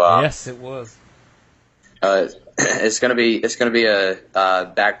 So, yes, it was. It's gonna be a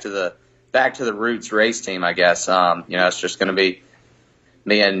back to the roots race team, I guess. It's just gonna be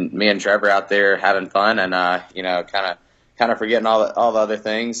me and Trevor out there having fun and kind of forgetting all the other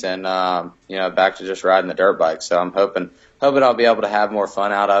things and back to just riding the dirt bike. So I'm hoping I'll be able to have more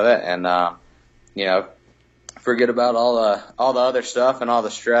fun out of it and forget about all the other stuff and all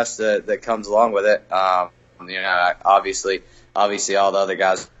the stress that comes along with it. Obviously all the other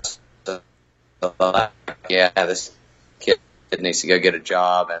guys. Yeah, this kid needs to go get a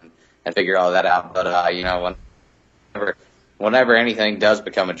job and figure all that out. But whenever anything does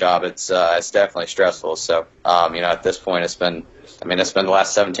become a job, it's definitely stressful. So at this point, it's been the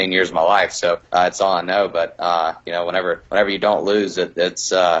last 17 years of my life. So it's all I know. But whenever you don't lose,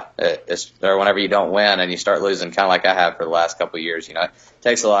 it's or whenever you don't win and you start losing, kind of like I have for the last couple of years, it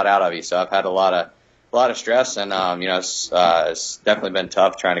takes a lot out of you. So I've had a lot of stress, and it's definitely been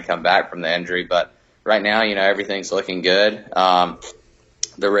tough trying to come back from the injury. But right now, everything's looking good.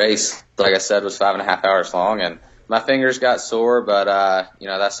 The race, like I said, was 5.5 hours long, and my fingers got sore. But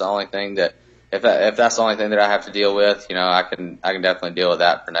that's the only thing that if that's the only thing that I have to deal with, I can definitely deal with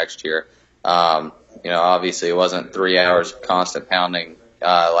that for next year. Obviously it wasn't 3 hours of constant pounding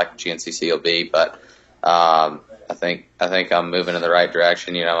like GNCC will be, but I think I'm moving in the right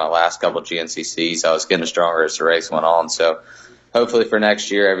direction. My last couple of GNCCs, I was getting stronger as the race went on. So hopefully for next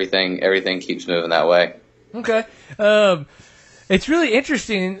year, everything keeps moving that way. Okay. It's really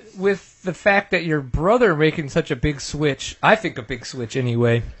interesting with the fact that your brother making such a big switch. I think a big switch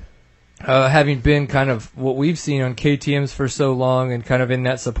anyway. Having been kind of what we've seen on KTMs for so long and kind of in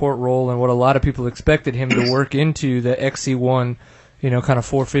that support role and what a lot of people expected him to work into the XC1, kind of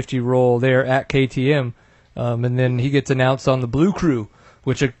 450 role there at KTM. And then he gets announced on the Blue Crew,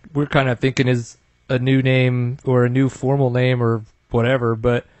 which we're kind of thinking is a new name or a new formal name or whatever.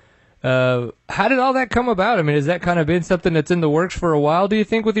 But how did all that come about? Has that kind of been something that's in the works for a while, do you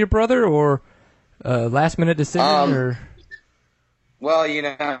think, with your brother, or last minute decision? Or? Well,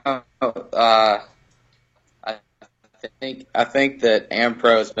 I think that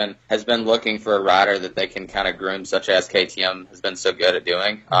AmPro has been looking for a rider that they can kind of groom, such as KTM has been so good at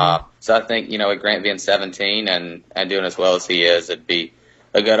doing. So I think with Grant being 17 and doing as well as he is, it'd be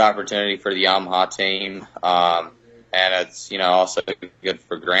a good opportunity for the Yamaha team, and it's also good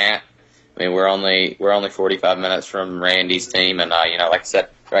for Grant. I mean, we're only 45 minutes from Randy's team, and like I said,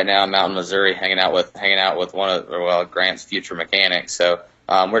 right now I'm out in Missouri hanging out with one of Grant's future mechanics. So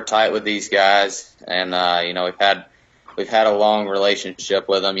we're tight with these guys, and we've had a long relationship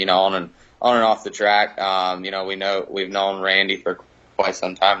with them, on and off the track. We've known Randy for quite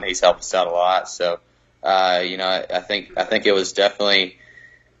some time, and he's helped us out a lot. So I think it was definitely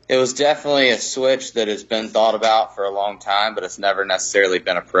a switch that has been thought about for a long time, but it's never necessarily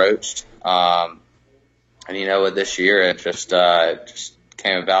been approached. And with this year, it just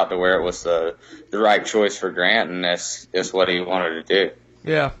came about to where it was the right choice for Grant, and it's what he wanted to do.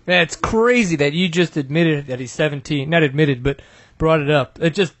 Yeah, it's crazy that you just admitted that he's 17. Not admitted, but brought it up.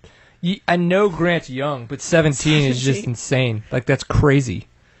 I know Grant's young, but 17 is just insane. Like, that's crazy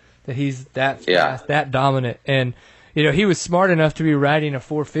that he's that fast, that dominant. And he was smart enough to be riding a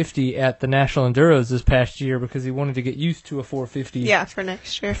 450 at the National Enduros this past year because he wanted to get used to a 450. Yeah, for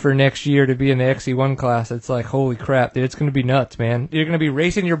next year. For next year to be in the XE1 class. It's like, holy crap, dude, it's going to be nuts, man. You're going to be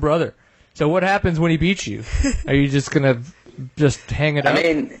racing your brother. So what happens when he beats you? Are you just going to just hang it up? I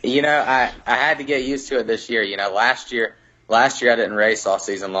mean, I had to get used to it this year. Last year I didn't race all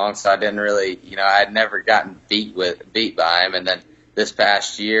season long, so I didn't really, I had never gotten beat by him. And then this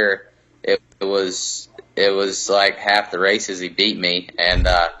past year, it was like half the races he beat me. And,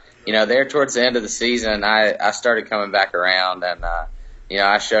 there towards the end of the season, I started coming back around, and,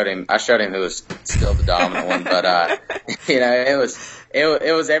 I showed him who was still the dominant one. But, it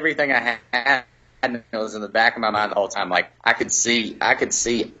was everything I had. And it was in the back of my mind the whole time. Like, I could see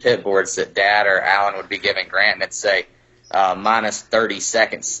pit boards that Dad or Alan would be giving Grant, and it'd say, minus 30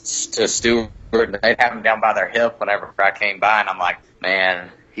 seconds to Steward. And they'd have him down by their hip whenever I came by, and I'm like, man,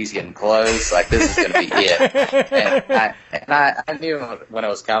 he's getting close. Like, this is going to be it. And I knew when it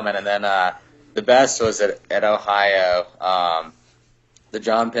was coming. And then the best was at Ohio, the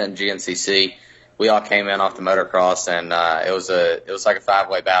John Penn GNCC. We all came in off the motocross, and it was like a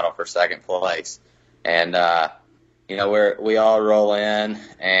 5-way battle for second place. And we all roll in,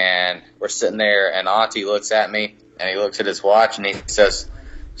 and we're sitting there, and Auntie looks at me, and he looks at his watch, and he says,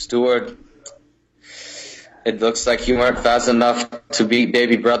 "Steward, it looks like you weren't fast enough to beat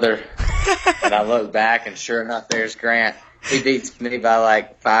baby brother." And I look back, and sure enough, there's Grant. He beats me by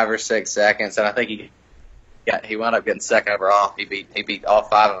like 5 or 6 seconds, and I think he wound up getting second overall. He beat all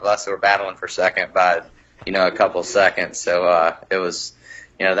 5 of us who were battling for second by a couple seconds. So it was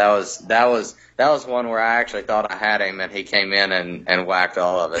that was one where I actually thought I had him, and he came in and whacked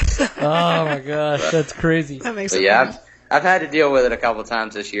all of it. Oh my gosh, that's crazy. That makes it fun. I've had to deal with it a couple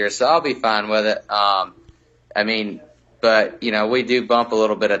times this year, so I'll be fine with it. But we do bump a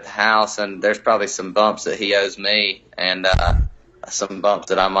little bit at the house, and there's probably some bumps that he owes me, and some bumps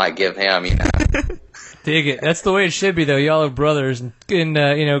that I might give him. Dig it. That's the way it should be, though. Y'all are brothers, and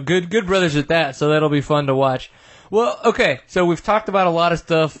good brothers at that. So that'll be fun to watch. Well, okay. So we've talked about a lot of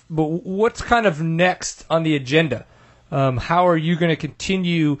stuff, but what's kind of next on the agenda? How are you going to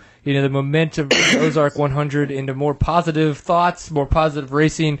continue, the momentum of the Ozark 100 into more positive thoughts, more positive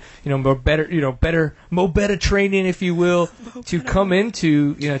racing, more better training, if you will, to come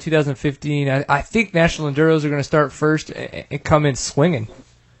into 2015? I think National Enduros are going to start first and come in swinging.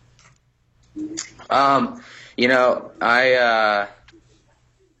 I'm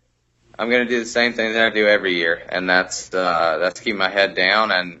going to do the same thing that I do every year, and that's keep my head down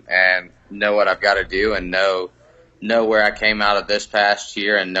and know what I've got to do, and know where I came out of this past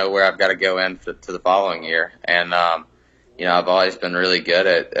year, and know where I've got to go to the following year. And I've always been really good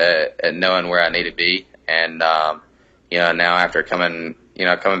at knowing where I need to be, and now after coming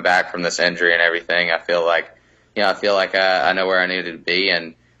back from this injury and everything, I feel like I know where I needed to be.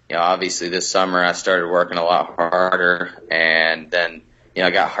 And obviously this summer I started working a lot harder, and then I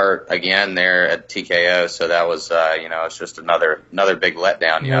got hurt again there at TKO, so that was it's just another big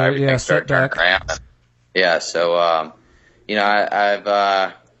letdown. Everything started turning around. Yeah, so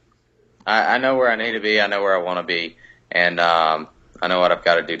I know where I need to be, I know where I want to be, and I know what I've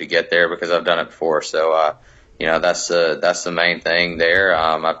got to do to get there because I've done it before. So that's the main thing there.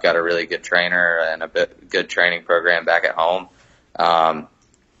 I've got a really good trainer and a good training program back at home.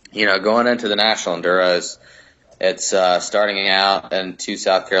 Going into the National Enduros, it's starting out in 2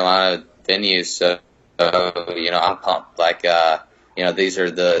 South Carolina venues, so I'm pumped. Like these are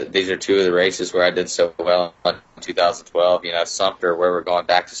 2 of the races where I did so well in 2012. Sumter, where we're going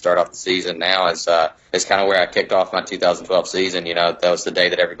back to start off the season now, is kind of where I kicked off my 2012 season. That was the day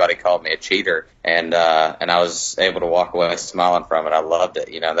that everybody called me a cheater, and I was able to walk away smiling from it. I loved it.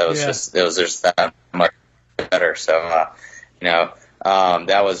 That was just that much better. So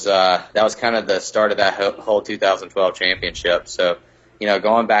that was kind of the start of that whole 2012 championship. So,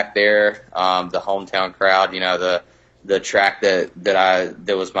 going back there, the hometown crowd, the track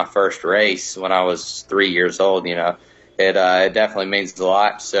that was my first race when I was 3 years old, it definitely means a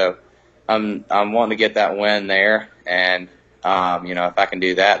lot. So I'm wanting to get that win there, and if I can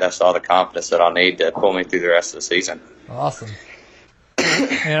do that, that's all the confidence that I'll need to pull me through the rest of the season. Awesome.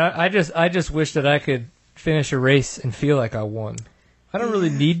 And I just wish that I could finish a race and feel like I won. I don't really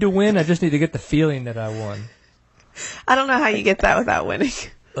need to win. I just need to get the feeling that I won. I don't know how you get that without winning.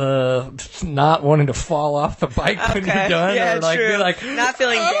 Not wanting to fall off the bike when you're done, yeah, or like true. be like, not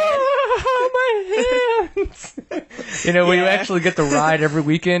feeling dead. Oh, my hands! When you actually get to ride every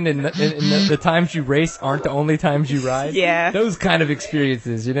weekend, and the times you race aren't the only times you ride. Yeah, those kind of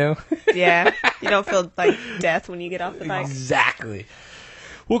experiences, Yeah, you don't feel like death when you get off the bike. Exactly.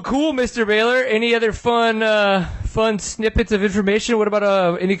 Well, cool, Mr. Baylor. Any other fun snippets of information? What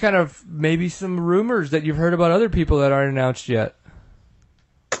about any kind of maybe some rumors that you've heard about other people that aren't announced yet?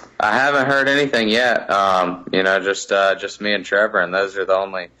 I haven't heard anything yet. Just me and Trevor, and those are the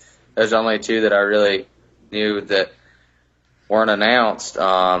only two that I really knew that weren't announced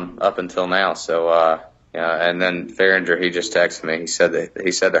up until now. So and then Fahringer, he just texted me.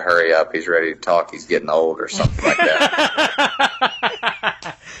 He said to hurry up. He's ready to talk. He's getting old or something like that.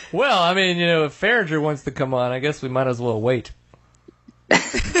 Well, I mean, if Fahringer wants to come on, I guess we might as well wait.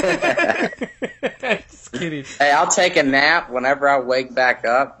 Just kidding. Hey, I'll take a nap whenever I wake back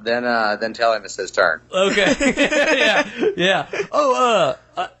up. Then tell him it's his turn. Okay. yeah. Oh,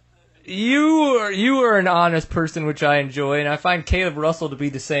 you are an honest person, which I enjoy, and I find Caleb Russell to be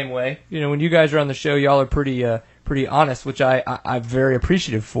the same way. When you guys are on the show, y'all are pretty honest, which I'm very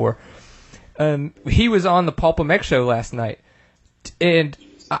appreciative for. He was on the Pulp MX show last night, and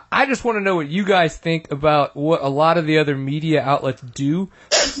I just want to know what you guys think about what a lot of the other media outlets do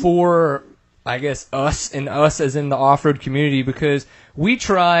for, I guess, us as in the off-road community, because we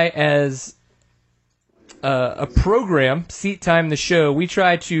try as a program, Seat Time the show, we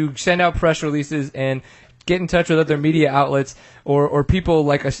try to send out press releases and get in touch with other media outlets or people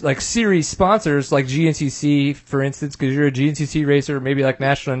like series sponsors like GNCC, for instance, because you're a GNCC racer, maybe like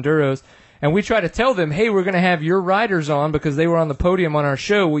National Enduros. And we try to tell them, hey, we're going to have your riders on because they were on the podium on our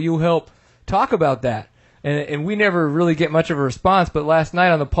show. Will you help talk about that? And we never really get much of a response. But last night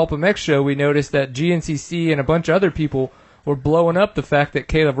on the Pulp MX show, we noticed that GNCC and a bunch of other people were blowing up the fact that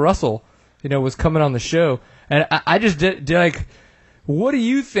Caleb Russell, was coming on the show. And I just did like, what do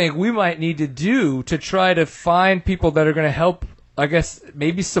you think we might need to do to try to find people that are going to help, I guess,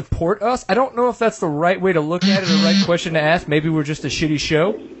 maybe support us? I don't know if that's the right way to look at it or the right question to ask. Maybe we're just a shitty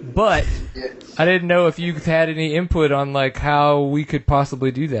show. But I didn't know if you had any input on like how we could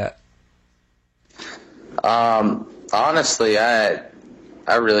possibly do that. Honestly, I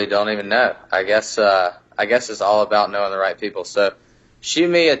really don't even know. I guess it's all about knowing the right people. So shoot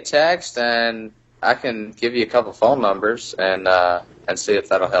me a text and I can give you a couple phone numbers and see if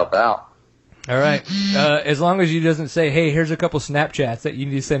that'll help out. All right. As long as you doesn't say, hey, here's a couple Snapchats that you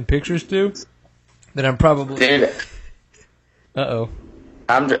need to send pictures to, then I'm probably... Dude. Uh-oh.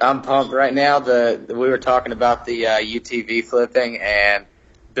 I'm pumped right now. We were talking about the UTV flipping, and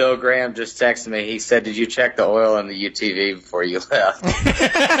Bill Graham just texted me. He said, did you check the oil in the UTV before you left?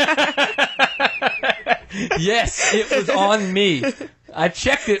 Yes, it was on me. I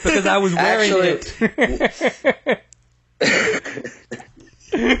checked it because I was wearing it.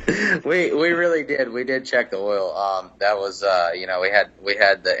 We really did. We did check the oil. That was we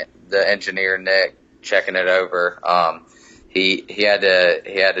had the engineer Nick checking it over. He had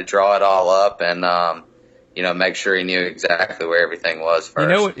to draw it all up and make sure he knew exactly where everything was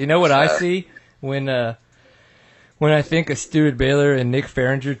first. You know what I see when I think of Steward Baylor and Nick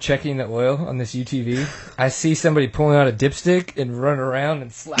Fahringer checking the oil on this UTV, I see somebody pulling out a dipstick and running around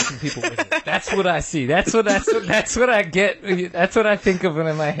and slapping people with it. That's what I see. That's what I get. That's what I think of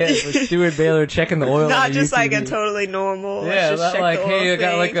in my head with Steward Baylor checking the oil. Not on the just UTV. Like a totally normal. Yeah, let's just check like, the hey, oil I got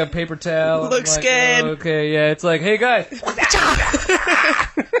thing. like a paper towel. Looks like, good. Oh, okay, yeah, it's like, hey guys,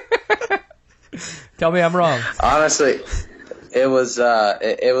 tell me I'm wrong. Honestly, it was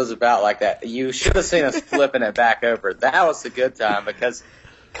about like that. You should have seen us flipping it back over. That was the good time because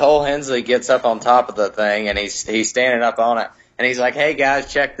Cole Hensley gets up on top of the thing and he's standing up on it and he's like, "Hey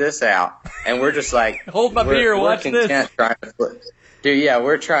guys, check this out!" And we're just like, hold my beer, watch this. Trying to flip. Dude, yeah,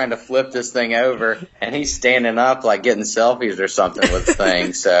 we're trying to flip this thing over and he's standing up like getting selfies or something with the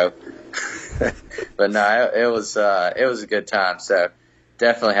thing. So, but no, it was a good time. So.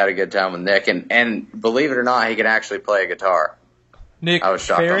 Definitely had a good time with Nick, and believe it or not, he could actually play a guitar. Nick I was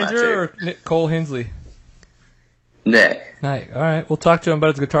shocked on that Fahringer too. or Nick Cole Hensley? Nick. Nice. All right. We'll talk to him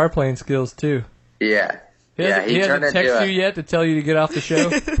about his guitar playing skills, too. Yeah. He hasn't texted you yet to tell you to get off the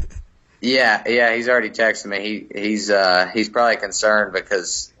show? Yeah, he's already texted me. He's probably concerned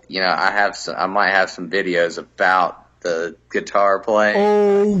because, I might have some videos about the guitar playing.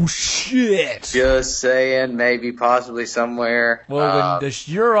 Oh, shit. Just saying, maybe possibly somewhere. Well, when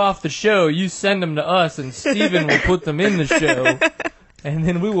you're off the show, you send them to us, and Steven will put them in the show. And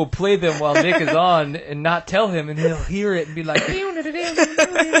then we will play them while Nick is on and not tell him, and he'll hear it and be like, like,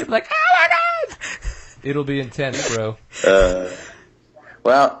 oh my God! It'll be intense, bro.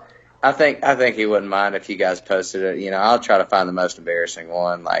 Well, I think he wouldn't mind if you guys posted it. I'll try to find the most embarrassing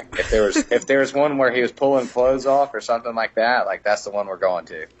one. Like if there was one where he was pulling clothes off or something like that, like that's the one we're going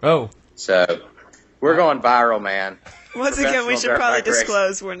to. Oh. So we're going viral, man. Once again, we should probably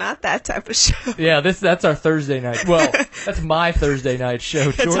disclose we're not that type of show. Yeah, that's our Thursday night. Well, that's my Thursday night show.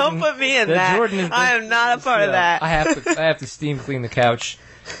 Jordan, don't put me in that. I am not a part of that. I have to steam clean the couch,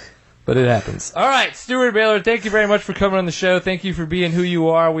 but it happens. All right, Steward Baylor, thank you very much for coming on the show. Thank you for being who you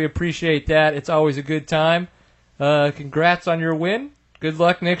are. We appreciate that. It's always a good time. Congrats on your win. Good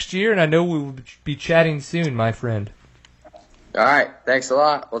luck next year, and I know we will be chatting soon, my friend. All right. Thanks a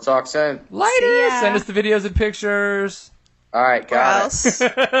lot. We'll talk soon. Later. Send us the videos and pictures. All right. Got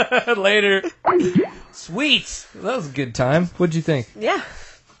it. Later. Sweet. That was a good time. What'd you think? Yeah.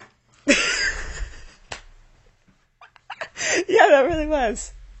 Yeah, that really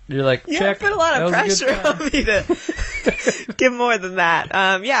was. You're like, you check. Put a lot of pressure on me to give more than that.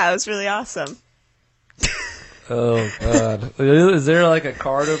 Yeah, it was really awesome. Oh, God. Is there like a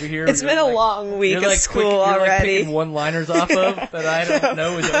card over here? It's been a long week of school already. You're like picking one-liners off of that I don't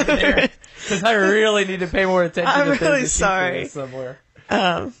know is over there. Because I really need to pay more attention I'm to really sorry. Somewhere.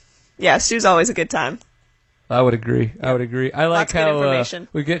 Yeah, Stu's always a good time. I would agree. I like how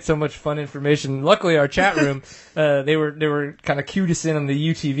we get so much fun information. Luckily, our chat room, they were kind of cued us in on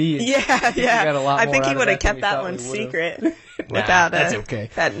the UTV. Yeah. I think he would have kept that one secret without that's okay.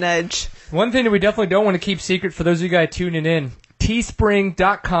 That nudge. One thing that we definitely don't want to keep secret for those of you guys tuning in,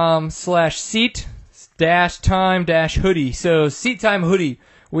 teespring.com/seat-time-hoodie. So Seat Time Hoodie.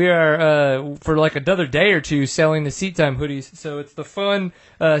 We are, for like another day or two, selling the Seat Time hoodies. So it's the fun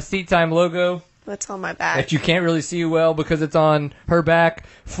Seat Time logo. That's on my back. That you can't really see well because it's on her back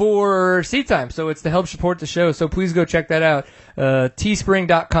for Seat Time. So it's to help support the show. So please go check that out.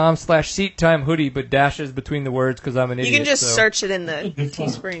 Teespring.com/Seat Time hoodie, but dashes between the words because I'm an idiot. You can just search it in the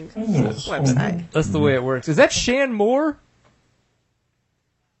Teespring website. That's the way it works. Is that Shan Moore?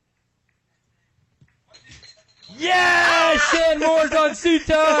 Yeah! Shan Moore's on Seat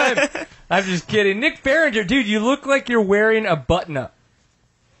Time! I'm just kidding. Nick Fahringer, dude, you look like you're wearing a button-up.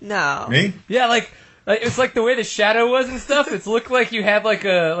 No. Me? Yeah, like it's like the way the shadow was and stuff. It looked like you had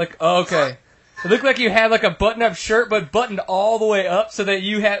okay. It looked like you had like a button-up shirt, but buttoned all the way up, so that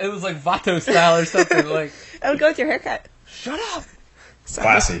it was like Vato style or something. Like I would go with your haircut. Shut up. Sorry.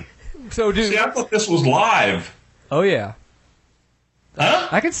 Classy. So, dude. See, I thought this was live. Oh yeah. Huh?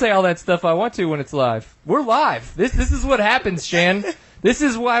 I can say all that stuff I want to when it's live. We're live. This is what happens, Shan. This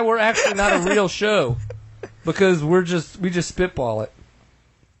is why we're actually not a real show, because we just spitball it.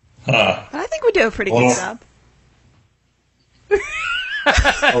 But I think we do a pretty good job.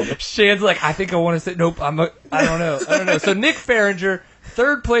 Shan's like, I think I want to say, nope, I don't know. So Nick Fahringer,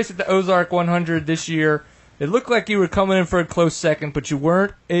 third place at the Ozark 100 this year. It looked like you were coming in for a close second, but you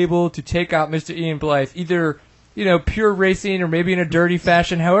weren't able to take out Mr. Ian Blythe, either, pure racing or maybe in a dirty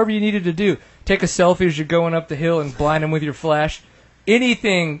fashion, however you needed to do. Take a selfie as you're going up the hill and blind him with your flash.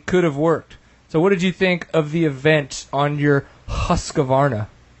 Anything could have worked. So what did you think of the event on your Husqvarna?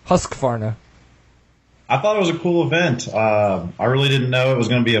 I thought it was a cool event. I really didn't know it was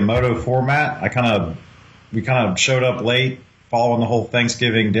going to be a moto format. We kind of showed up late following the whole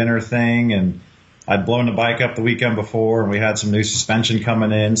Thanksgiving dinner thing, and I'd blown the bike up the weekend before, and we had some new suspension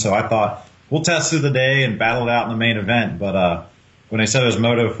coming in. So I thought we'll test through the day and battle it out in the main event. But when they said it was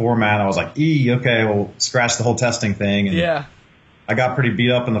moto format, I was like, okay, we'll scratch the whole testing thing. And yeah. I got pretty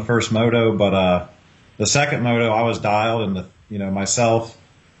beat up in the first moto, but the second moto I was dialed, and myself,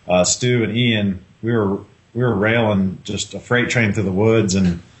 Stu and Ian, we were railing just a freight train through the woods,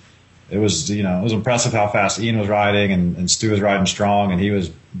 and it was impressive how fast Ian was riding, and Stu was riding strong, and he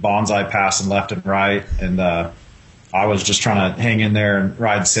was bonsai passing left and right, and I was just trying to hang in there and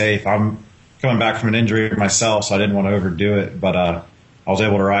ride safe. I'm coming back from an injury myself, so I didn't want to overdo it, but I was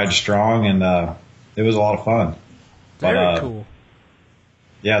able to ride strong, and it was a lot of fun. Very cool.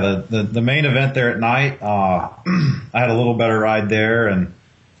 Yeah, the main event there at night, I had a little better ride there and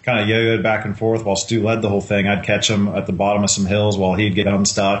kind of yo-yoed back and forth while Stu led the whole thing. I'd catch him at the bottom of some hills while he'd get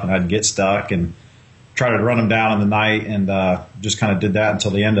unstuck, and I'd get stuck and try to run them down in the night, and just kind of did that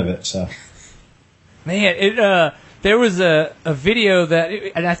until the end of it. So, man, there was a video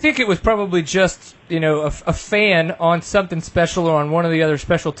and I think it was probably just a fan on something special or on one of the other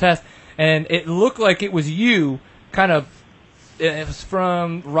special tests, and it looked like it was you, kind of. It was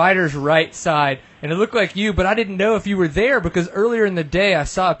from rider's right side, and it looked like you, but I didn't know if you were there because earlier in the day I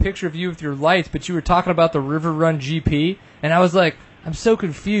saw a picture of you with your lights, but you were talking about the River Run GP, and I was like, I'm so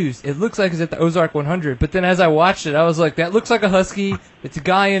confused. It looks like it's at the Ozark 100, but then as I watched it, I was like, that looks like a Husky. It's a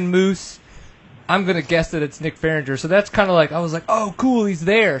guy in moose. I'm going to guess that it's Nick Fahringer, so that's kind of like, I was like, oh, cool, he's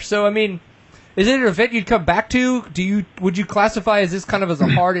there. So, I mean, is it an event you'd come back to? Would you classify as this kind of as a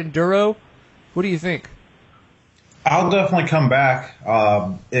hard enduro? What do you think? I'll definitely come back.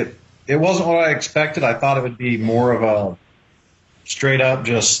 It wasn't what I expected. I thought it would be more of a straight up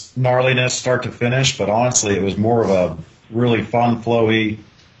just gnarliness start to finish, but honestly it was more of a really fun, flowy,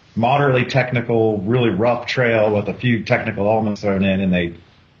 moderately technical, really rough trail with a few technical elements thrown in, and they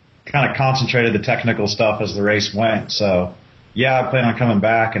kind of concentrated the technical stuff as the race went. So yeah, I plan on coming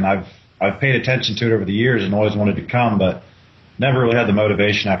back, and I've paid attention to it over the years and always wanted to come, but never really had the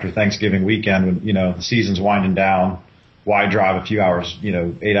motivation after Thanksgiving weekend when, the season's winding down. Why drive a few hours,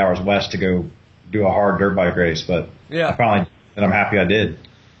 8 hours west to go do a hard dirt bike race? But yeah, I finally, and I'm happy I did.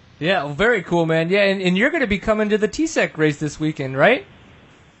 Yeah, well, very cool, man. Yeah, and you're going to be coming to the TSEC race this weekend, right?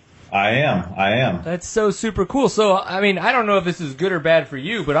 I am. That's so super cool. So, I mean, I don't know if this is good or bad for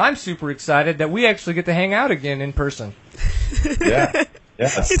you, but I'm super excited that we actually get to hang out again in person. Yeah.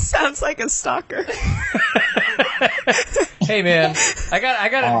 Yes. It sounds like a stalker. Hey man, I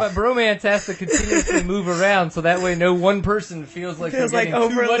got my bromance has to continuously move around so that way no one person feels like they're getting too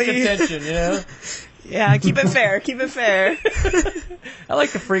much attention, Yeah, keep it fair. I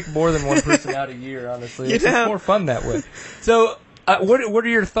like to freak more than one person out a year, honestly. It's just more fun that way. So, what are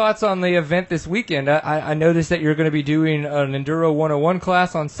your thoughts on the event this weekend? I noticed that you're going to be doing an Enduro 101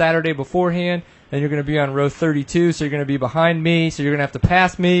 class on Saturday beforehand, and you're going to be on row 32, so you're going to be behind me, so you're going to have to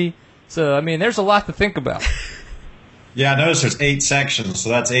pass me. So, I mean, there's a lot to think about. Yeah, I noticed there's 8 sections, so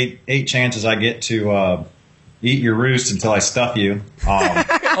that's eight chances I get to eat your roost until I stuff you.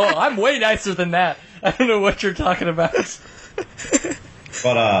 Oh, I'm way nicer than that. I don't know what you're talking about.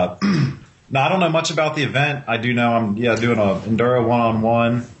 But no, I don't know much about the event. I do know I'm doing an Enduro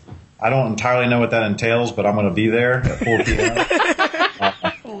 1-on-1. I don't entirely know what that entails, but I'm going to be there at 4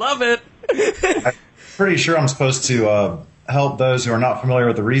 p.m. Love it. I'm pretty sure I'm supposed to help those who are not familiar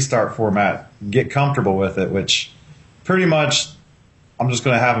with the restart format get comfortable with it, which pretty much I'm just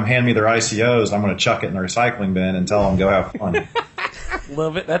going to have them hand me their ICOs. I'm going to chuck it in the recycling bin and tell them go have fun.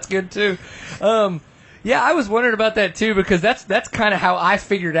 Love it. That's good too. Yeah, I was wondering about that too because that's kind of how I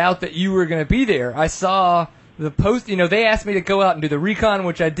figured out that you were going to be there. I saw the post, they asked me to go out and do the recon,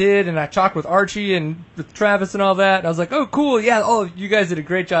 which I did, and I talked with Archie and with Travis and all that, and I was like, oh, cool, yeah, you guys did a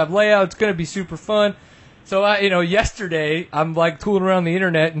great job layout, it's going to be super fun. So, yesterday, I'm, tooling around the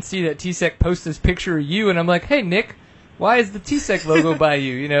internet and see that TSEC posts this picture of you, and I'm like, hey, Nick, why is the TSEC logo by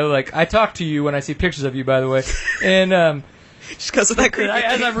you? I talk to you when I see pictures of you, by the way, and, just because of that creepy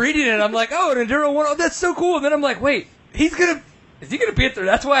as I'm reading it, I'm like, oh, an Enduro 1, that's so cool, and then I'm like, wait, is he going to be at the,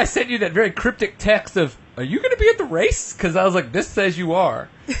 that's why I sent you that very cryptic text of, are you going to be at the race? Because I was like, this says you are.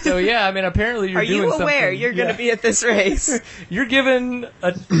 So, yeah, I mean, apparently you're doing something. Are you aware you're going to be at this race? You're given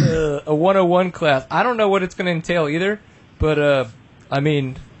a 101 class. I don't know what it's going to entail either, but, I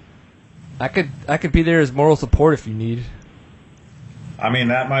mean, I could be there as moral support if you need. I mean,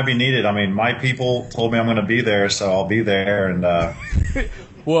 that might be needed. I mean, my people told me I'm going to be there, so I'll be there. And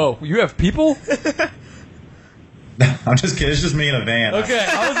Whoa, you have people? I'm just kidding. It's just me in a van. Okay,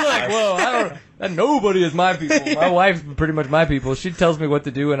 I was like, whoa, nobody is my people. My wife's pretty much my people. She tells me what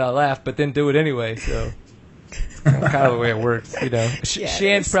to do, and I laugh, but then do it anyway. So it's kind of the way it works,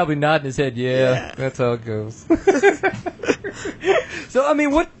 Shan's probably nodding his head. Yeah, that's how it goes. So I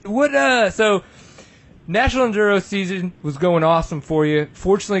mean, so National Enduro season was going awesome for you.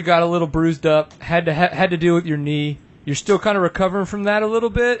 Fortunately, got a little bruised up. Had to deal with your knee. You're still kind of recovering from that a little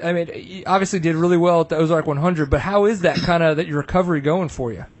bit. I mean, you obviously did really well at the Ozark 100, but how is that your recovery going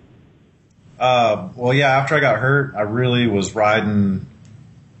for you? Well, yeah, after I got hurt, I really was riding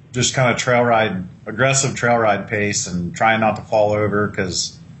just kind of aggressive trail ride pace and trying not to fall over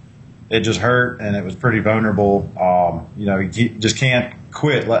because it just hurt and it was pretty vulnerable. You just can't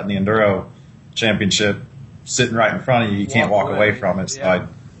quit letting the Enduro Championship sitting right in front of you. You can't walk away from it.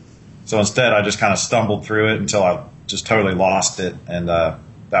 So instead, I just kind of stumbled through it until I just totally lost it, and that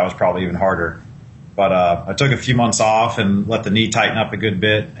was probably even harder. But I took a few months off and let the knee tighten up a good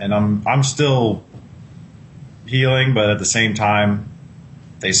bit, and I'm still healing, but at the same time,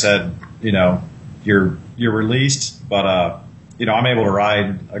 they said, you're released, but I'm able to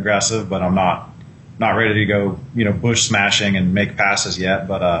ride aggressive, but I'm not ready to go, bush smashing and make passes yet,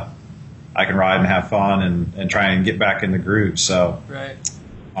 but I can ride and have fun and try and get back in the groove. So right.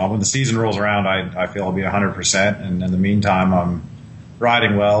 When the season rolls around, I feel I'll be 100%, and in the meantime, I'm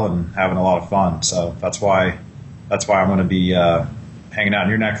riding well and having a lot of fun. So that's why I'm going to be hanging out in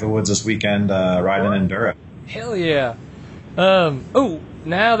your neck of the woods this weekend, riding in Enduro. Hell yeah.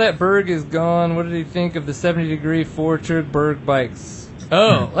 Now that Berg is gone, what did he think of the 70-degree four-stroke Berg bikes?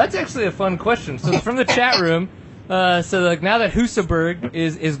 Oh, that's actually a fun question. So from the chat room, now that Husaberg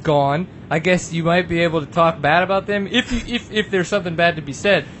is gone, I guess you might be able to talk bad about them if there's something bad to be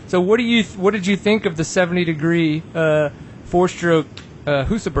said. So what did you think of the 70-degree four-stroke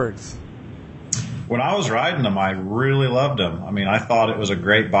Husabergs? When I was riding them, I really loved them. I mean, I thought it was a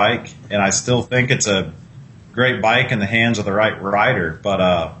great bike, and I still think it's a great bike in the hands of the right rider.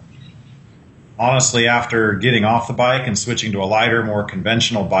 But honestly, after getting off the bike and switching to a lighter, more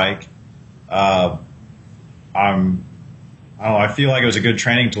conventional bike, I feel like it was a good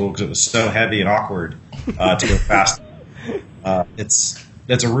training tool because it was so heavy and awkward to go fast. It's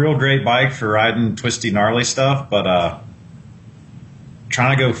a real great bike for riding twisty, gnarly stuff, but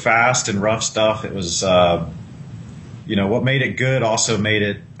trying to go fast and rough stuff, it was, what made it good also made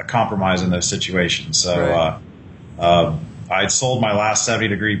it a compromise in those situations. So right. I sold my last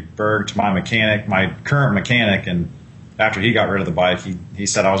 70-degree Berg to my current mechanic, and after he got rid of the bike, he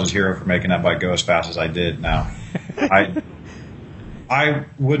said I was his hero for making that bike go as fast as I did. Now, I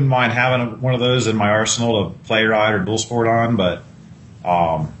wouldn't mind having one of those in my arsenal to play ride or dual sport on, but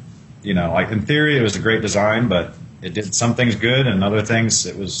in theory it was a great design, but it did some things good and other things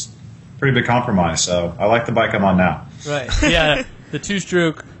it was a pretty big compromise. So I like the bike I'm on now. Right. Yeah. The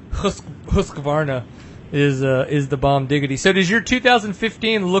two-stroke Husqvarna is the bomb diggity. So does your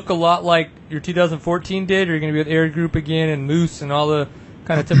 2015 look a lot like your 2014 did? Or are you going to be with Air Group again and Moose and all the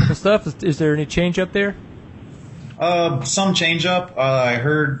kind of typical stuff? Is there any change up there? Some change up. I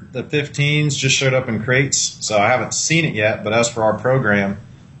heard the 15s just showed up in crates, so I haven't seen it yet. But as for our program,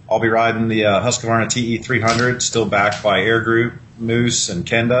 I'll be riding the Husqvarna TE300, still backed by Air Group, Moose, and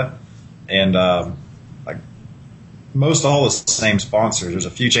Kenda, and most all the same sponsors. There's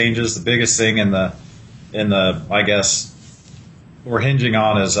a few changes. The biggest thing in the I guess we're hinging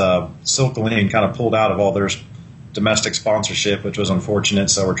on is Silkaline kind of pulled out of all their domestic sponsorship, which was unfortunate.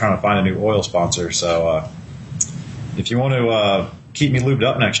 So we're trying to find a new oil sponsor. So if you want to keep me lubed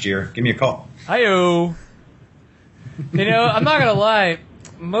up next year, give me a call. Hi-yo. I'm not gonna lie.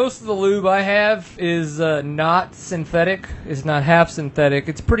 Most of the lube I have is not synthetic. It's not half synthetic.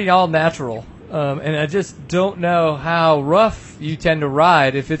 It's pretty all natural. And I just don't know how rough you tend to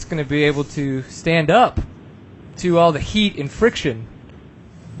ride if it's going to be able to stand up to all the heat and friction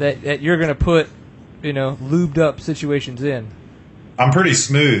that you're going to put, lubed up situations in. I'm pretty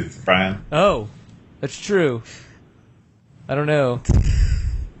smooth, Brian. Oh, that's true. I don't know.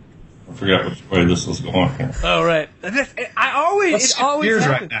 I forgot which way this was going. Oh, right. It always happens.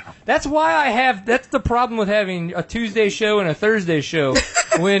 Right now. That's why that's the problem with having a Tuesday show and a Thursday show.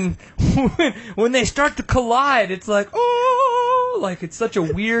 when they start to collide, it's like, it's such a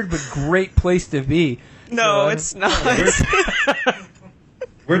weird but great place to be. No, it's not.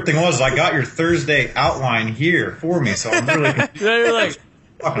 Weird thing was, I got your Thursday outline here for me, so I'm really confused. Yeah, you're like,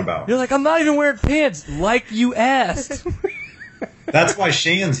 talking about. You're like, I'm not even wearing pants, like you asked. That's why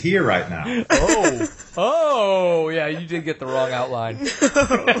Shane's here right now. Oh, yeah, you did get the wrong outline.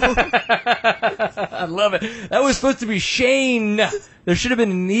 I love it. That was supposed to be Shane. There should have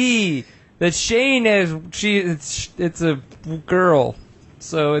been an E. That Shane it's a girl.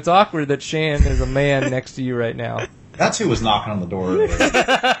 So it's awkward that Shane is a man next to you right now. That's who was knocking on the door earlier.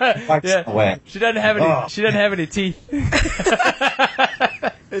 Yeah. She doesn't have any. She doesn't have any teeth.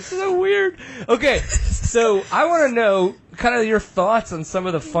 It's so weird. Okay, so I want to know kind of your thoughts on some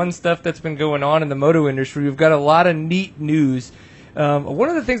of the fun stuff that's been going on in the moto industry. We've got a lot of neat news. One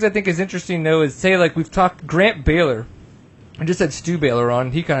of the things I think is interesting, though, is we've talked Grant Baylor. I just had Stu Baylor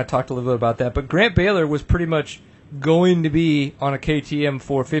on. He kind of talked a little bit about that. But Grant Baylor was pretty much going to be on a KTM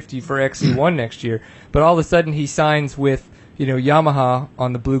 450 for XC1 next year. But all of a sudden he signs with Yamaha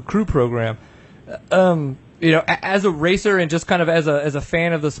on the Blue Crew program. As a racer and just kind of as a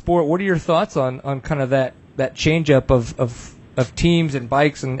fan of the sport, what are your thoughts on kind of that change up of teams and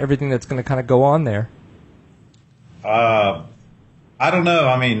bikes and everything that's going to kind of go on there? I don't know.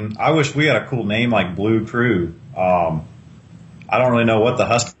 I mean, I wish we had a cool name like Blue Crew. I don't really know what the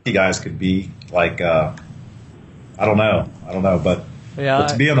Husky guys could be like. I don't know, but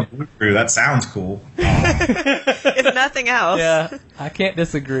to be on the Blue Crew, that sounds cool. If nothing else. Yeah, I can't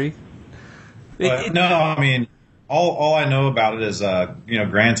disagree. No, I mean, all I know about it is,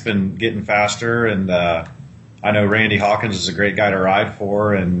 Grant's been getting faster, and I know Randy Hawkins is a great guy to ride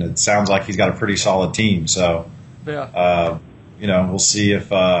for, and it sounds like he's got a pretty solid team. So, we'll see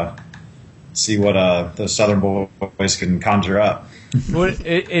what the Southern boys can conjure up.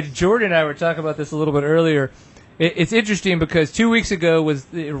 Jordan and I were talking about this a little bit earlier. It's interesting because 2 weeks ago was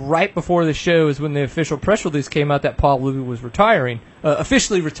right before the show is when the official press release came out that Paul Luby was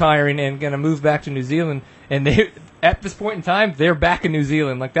officially retiring and going to move back to New Zealand. And they, at this point in time, they're back in New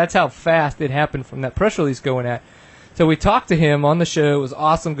Zealand. Like, that's how fast it happened from that press release going at. So we talked to him on the show. It was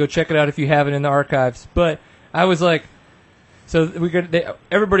awesome. Go check it out if you haven't in the archives. But I was like,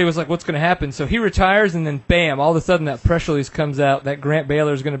 everybody was like, what's going to happen? So he retires, and then bam, all of a sudden that press release comes out that Grant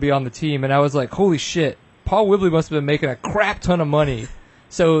Baylor is going to be on the team. And I was like, holy shit. Paul Whibley must have been making a crap ton of money.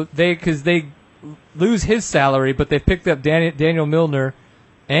 So because they lose his salary, but they picked up Daniel Milner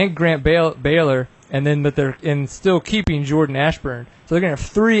and Grant Baylor, and then they're still keeping Jordan Ashburn. So they're going to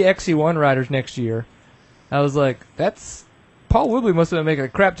have 3 XC1 riders next year. I was like, Paul Whibley must have been making a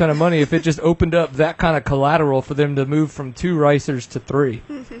crap ton of money if it just opened up that kind of collateral for them to move from 2 racers to 3.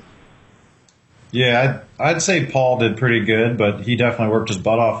 Yeah, I'd say Paul did pretty good, but he definitely worked his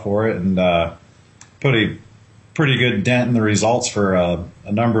butt off for it and put a pretty good dent in the results for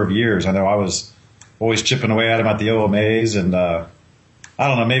a number of years. I know I was always chipping away at him at the OMAs, and I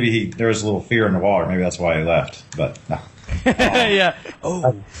don't know, maybe there was a little fear in the water. Maybe that's why he left. But no. Yeah.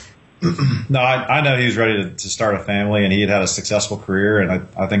 Oh. No, I know he was ready to start a family, and he had a successful career, and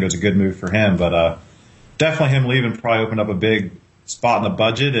I think it was a good move for him. But definitely him leaving probably opened up a big spot in the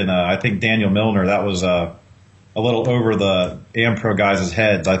budget, and I think Daniel Milner, that was a little over the AmPro guys'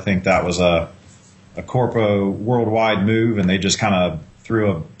 heads. I think that was a corpo worldwide move, and they just kind of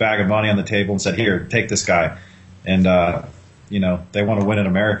threw a bag of money on the table and said, here, take this guy. And, they want to win in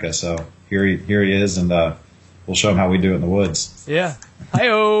America, so here he is, and we'll show him how we do it in the woods. Yeah.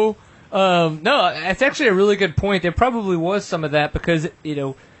 Hi-oh. No, it's actually a really good point. There probably was some of that because,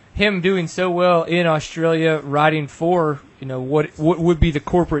 him doing so well in Australia, riding for, what would be the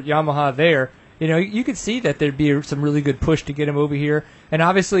corporate Yamaha there, you could see that there'd be some really good push to get him over here. And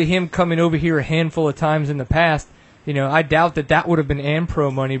obviously him coming over here a handful of times in the past, I doubt that would have been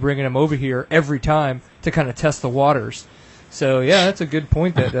AmPro money bringing him over here every time to kind of test the waters. So, yeah, that's a good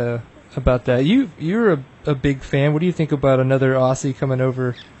point that about that. You're a big fan. What do you think about another Aussie coming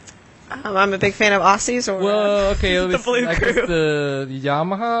over? I'm a big fan of Aussies. Or okay, the Blue I Crew. Guess the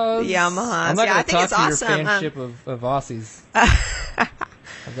Yamahas. The Yamahas. I'm not I going to think talk it's to awesome. your fanship of Aussies. I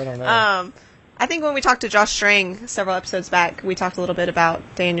don't know. I think when we talked to Josh Strang several episodes back, we talked a little bit about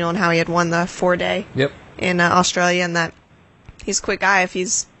Daniel and how he had won the 4-day in Australia, and that he's a quick guy. If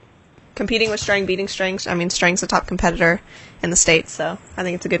he's competing with Strang, beating Strang, Strang's a top competitor in the States, so I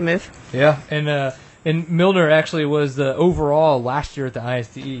think it's a good move. Yeah, and Milner actually was the overall last year at the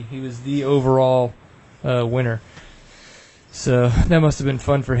ISDE. He was the overall winner. So that must have been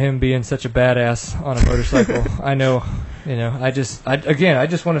fun for him being such a badass on a motorcycle. I know, I just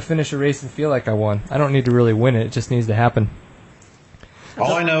want to finish a race and feel like I won. I don't need to really win it. It just needs to happen.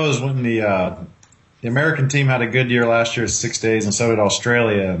 All I know is when the American team had a good year last year, 6 days, and so did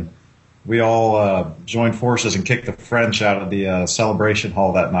Australia. And we all joined forces and kicked the French out of the celebration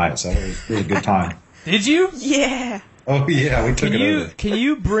hall that night. So it was a good time. Did you? Yeah. Oh, yeah, we took it over. Can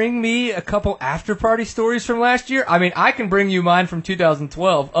you bring me a couple after-party stories from last year? I mean, I can bring you mine from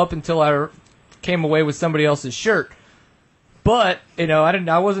 2012 up until I came away with somebody else's shirt. But,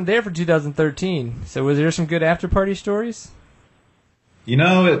 I wasn't there for 2013. So was there some good after-party stories? It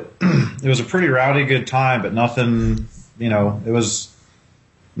was a pretty rowdy good time, but nothing, it was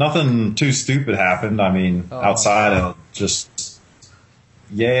nothing too stupid happened. I mean, outside of just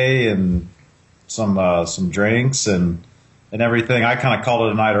yay and some drinks and everything. I kind of called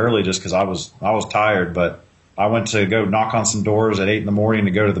it a night early just because I was tired, but I went to go knock on some doors at 8 a.m.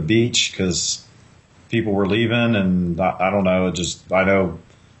 to go to the beach because people were leaving, and I don't know,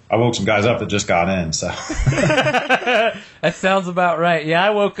 I woke some guys up that just got in. So that sounds about right. Yeah, I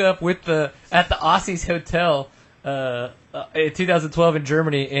woke up at the Aussies Hotel in 2012 in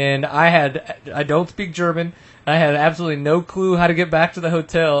Germany, and I don't speak German. I had absolutely no clue how to get back to the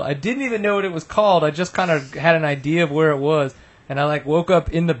hotel. I didn't even know what it was called. I just kind of had an idea of where it was, and I woke up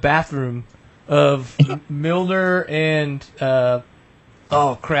in the bathroom of Milner and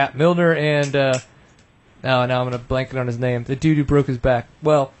Milner and now I'm gonna blank it on his name. The dude who broke his back.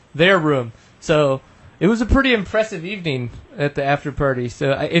 Well, their room. So it was a pretty impressive evening at the after party.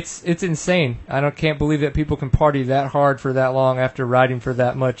 So it's insane. Can't believe that people can party that hard for that long after riding for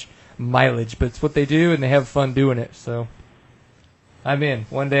that much mileage, but it's what they do, and they have fun doing it. So I'm in.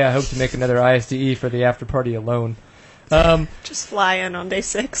 One day I hope to make another ISDE for the after party alone. Just fly in on day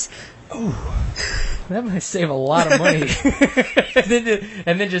 6. Ooh, that might save a lot of money.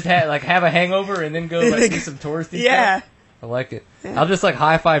 and then just have a hangover and then go see some touristy stuff. I like it. Yeah. I'll just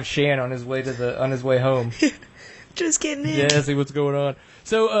high five Shan on his way home. Just getting in. Yeah, see what's going on.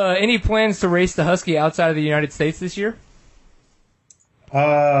 So, any plans to race the Husky outside of the United States this year?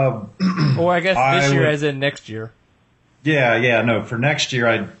 Or I guess this year as in next year. Yeah, no. For next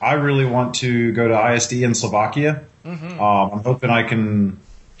year, I really want to go to ISD in Slovakia. Mm-hmm. I'm hoping I can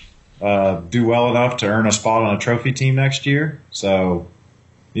do well enough to earn a spot on a trophy team next year. So,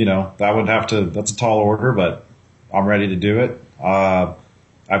 that's a tall order, but I'm ready to do it. I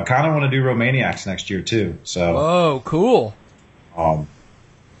kind of want to do Romaniacs next year too. So. Oh, cool.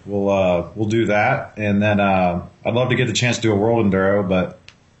 We'll do that, and then I'd love to get the chance to do a World Enduro, but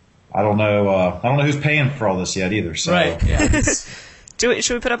I don't know who's paying for all this yet either. So. Right. Yeah.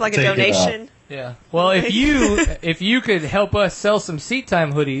 Should we put up a donation? Yeah. Well, if you could help us sell some Seat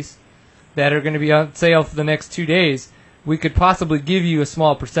Time hoodies that are going to be on sale for the next 2 days, we could possibly give you a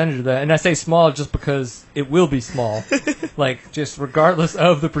small percentage of that. And I say small just because it will be small. Just regardless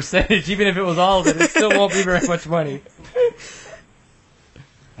of the percentage, even if it was all of it still won't be very much money.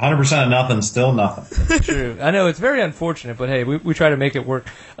 100% of nothing, still nothing. True. I know, it's very unfortunate, but hey, we try to make it work.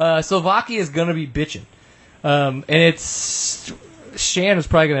 Slovakia is going to be bitching. And it's... Shan is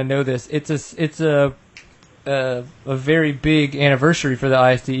probably going to know this. It's a very big anniversary for the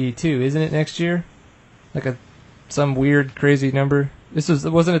ISDE too, isn't it, next year? Some weird, crazy number.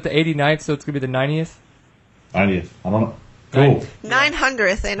 Wasn't it the 89th, so it's going to be the 90th? 90th. I don't know. Cool.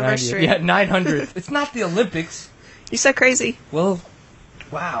 900th anniversary. 90th. Yeah, 900th. It's not the Olympics. You said crazy. Well,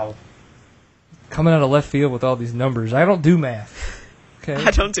 wow. Coming out of left field with all these numbers. I don't do math. Okay.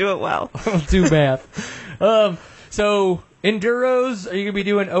 I don't do it well. I don't do math. So, Enduros, are you going to be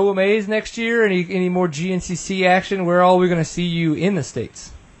doing OMAs next year? Any more GNCC action? Where are we going to see you in the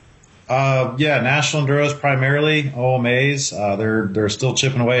States? National Enduros primarily, OMAs. They're still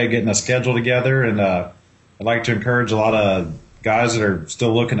chipping away at getting a schedule together, and I'd like to encourage a lot of guys that are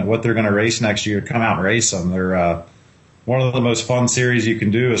still looking at what they're going to race next year to come out and race them. They're one of the most fun series you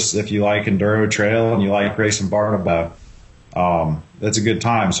can do is if you like enduro trail and you like racing Barnaba. That's a good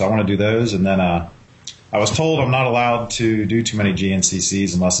time, so I want to do those. And then I was told I'm not allowed to do too many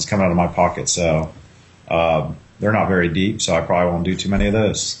GNCCs unless it's coming out of my pocket, so they're not very deep, so I probably won't do too many of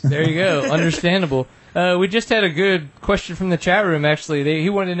those. There you go. Understandable. We just had a good question from the chat room, actually.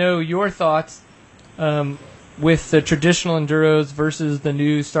 He wanted to know your thoughts with the traditional enduros versus the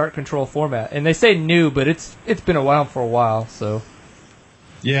new start control format. And they say new, but it's been around for a while. So.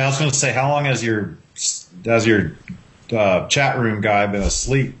 Yeah, I was going to say, how long has your chat room guy been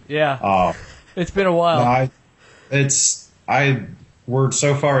asleep? Yeah, it's been a while. We're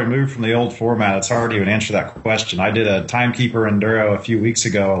so far removed from the old format, it's hard to even answer that question. I did a timekeeper enduro a few weeks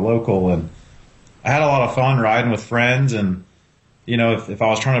ago, a local, and I had a lot of fun riding with friends. And, if I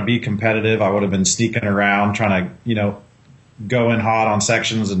was trying to be competitive, I would have been sneaking around, trying to, go in hot on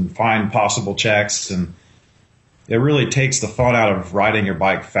sections and find possible checks. And it really takes the fun out of riding your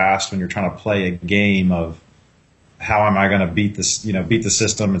bike fast when you're trying to play a game of how am I going to beat the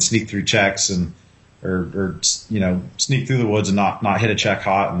system and sneak through checks or sneak through the woods and not hit a check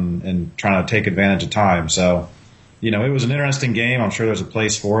hot and trying to take advantage of time. So, it was an interesting game. I'm sure there's a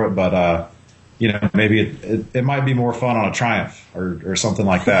place for it, but, maybe it might be more fun on a Triumph or something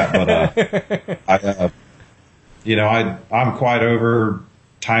like that. But, I'm quite over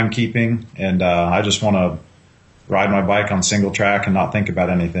timekeeping, and I just want to ride my bike on single track and not think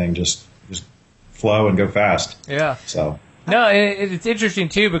about anything, just flow and go fast. Yeah. So. No, it's interesting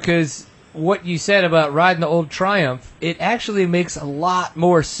too, because what you said about riding the old Triumph, it actually makes a lot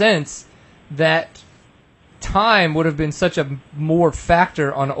more sense that time would have been such a more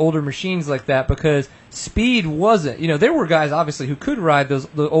factor on older machines like that, because speed wasn't. There were guys obviously who could ride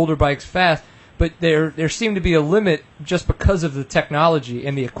the older bikes fast, but there seemed to be a limit just because of the technology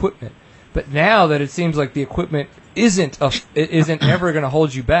and the equipment. But now that it seems like the equipment isn't ever going to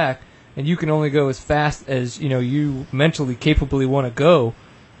hold you back, and you can only go as fast as you mentally capably want to go.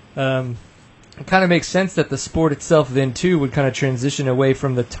 It kind of makes sense that the sport itself then too would kind of transition away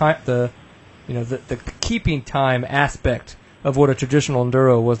from the keeping time aspect of what a traditional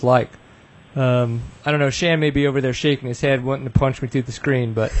enduro was like. I don't know. Shan may be over there shaking his head, wanting to punch me through the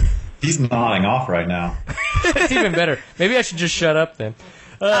screen, but he's nodding off right now. It's even better. Maybe I should just shut up then.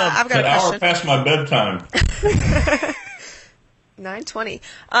 I've got an hour past my bedtime. 9:20.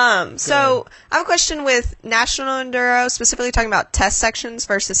 So I have a question with National Enduro, specifically talking about test sections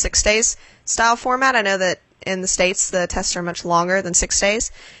versus 6 days style format. I know that in the States, the tests are much longer than 6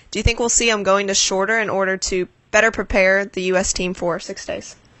 days. Do you think we'll see them going to shorter in order to better prepare the U.S. team for 6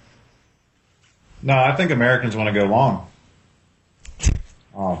 days? No, I think Americans want to go long.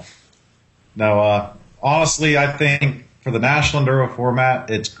 No, honestly, I think for the National Enduro format,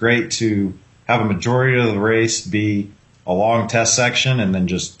 it's great to have a majority of the race be a long test section and then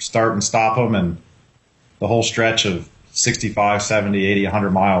just start and stop them. And the whole stretch of 65, 70, 80,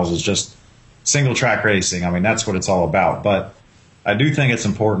 100 miles is just single track racing. I mean, that's what it's all about. But I do think it's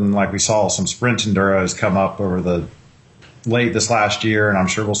important, like we saw some sprint enduros come up over the late this last year, and I'm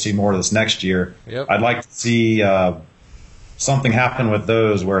sure we'll see more of this next year. Yep. I'd like to see something happen with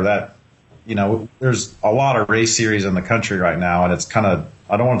those where that, there's a lot of race series in the country right now, and it's kind of,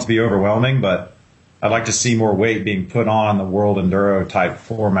 I don't want it to be overwhelming, but I'd like to see more weight being put on the World Enduro type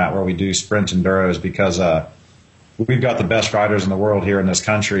format where we do sprint enduros, because we've got the best riders in the world here in this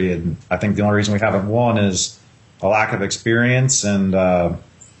country, and I think the only reason we haven't won is a lack of experience and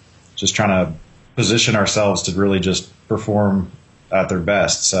just trying to position ourselves to really just perform at their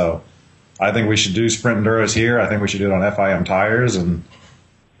best. So I think we should do sprint enduros here. I think we should do it on FIM tires, and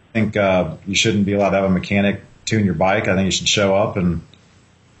I think you shouldn't be allowed to have a mechanic tune your bike. I think you should show up and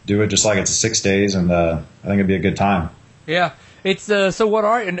do it just like it's 6 days, and I think it'd be a good time. Yeah, it's so. What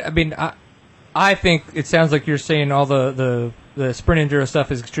are? I mean, I think it sounds like you're saying all the sprint enduro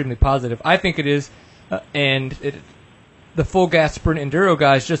stuff is extremely positive. I think it is, the full gas sprint enduro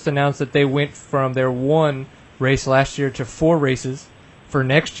guys just announced that they went from their 1 race last year to 4 races for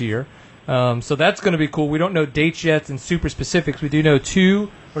next year. So that's going to be cool. We don't know dates yet and super specifics. We do know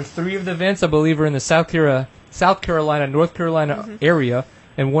 2 or 3 of the events, I believe, are in the South Carolina, North Carolina area,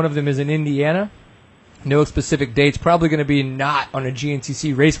 and one of them is in Indiana. No specific dates. Probably going to be not on a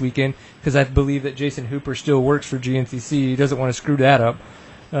GNCC race weekend, because I believe that Jason Hooper still works for GNCC. He doesn't want to screw that up.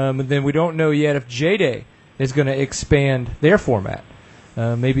 And then we don't know yet if J-Day is going to expand their format.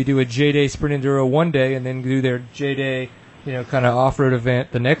 Maybe do a J-Day Sprint Enduro one day and then do their J-Day, kind of off-road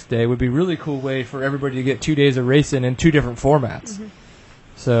event the next day. Would be a really cool way for everybody to get 2 days of racing in 2 different formats. Mm-hmm.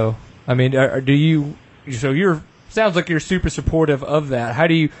 So, I mean, sounds like you're super supportive of that.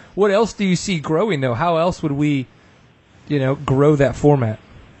 What else do you see growing, though? How else would we, grow that format?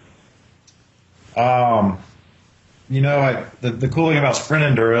 The cool thing about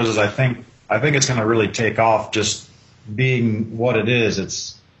sprint enduros is I think it's going to really take off just being what it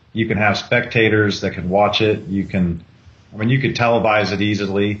is. You can have spectators that can watch it. You could televise it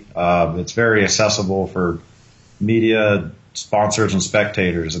easily. It's very accessible for media, sponsors, and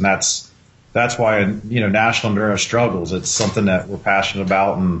spectators, and that's why National Enduro struggles. It's something that we're passionate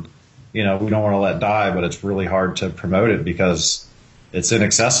about, and we don't want to let die, but it's really hard to promote it because it's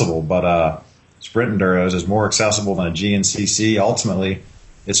inaccessible. But sprint enduros is more accessible than a GNCC. Ultimately,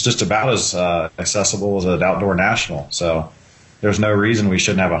 it's just about as accessible as an outdoor national. So there's no reason we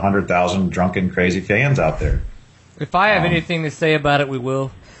shouldn't have 100,000 drunken, crazy fans out there. If I have anything to say about it, we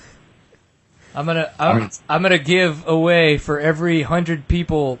will. I'm gonna give away for every 100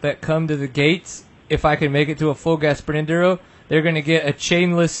 people that come to the gates. If I can make it to a full gas sprint enduro, they're gonna get a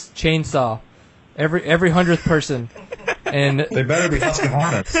chainless chainsaw. Every 100th person, and they better be Husky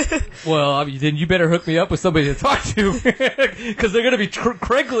Hornets. Well, then you better hook me up with somebody to talk to, because they're gonna be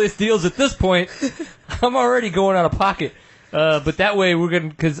Craigslist deals at this point. I'm already going out of pocket, but that way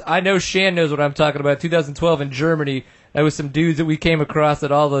because I know Shan knows what I'm talking about. 2012 in Germany. That was some dudes that we came across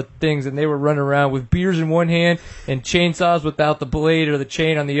at all the things, and they were running around with beers in one hand and chainsaws without the blade or the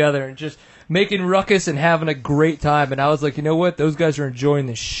chain on the other, and just making ruckus and having a great time. And I was like, you know what? Those guys are enjoying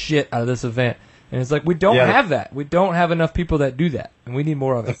the shit out of this event. And it's like, we don't have that. We don't have enough people that do that, and we need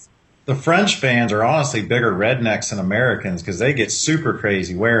more of it. The French fans are honestly bigger rednecks than Americans, because they get super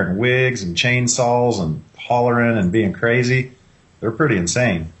crazy, wearing wigs and chainsaws and hollering and being crazy. They're pretty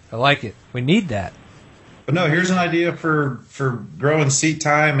insane. I like it. We need that. But no, here's an idea for growing seat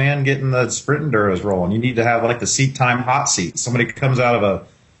time and getting the sprint enduros rolling. You need to have like the seat time hot seat. Somebody comes out of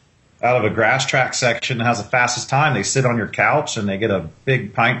a grass track section and has the fastest time. They sit on your couch and they get a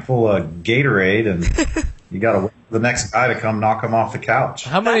big pint full of Gatorade, and you got to wait for the next guy to come knock them off the couch.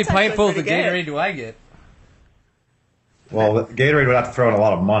 How many pintfuls of Gatorade do I get? Well, Gatorade would have to throw in a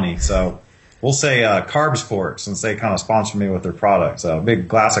lot of money, so we'll say Carb Sport, since they kind of sponsor me with their products. So a big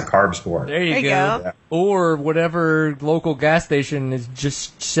glass of Carb Sport. There you go. Yeah. Or whatever local gas station is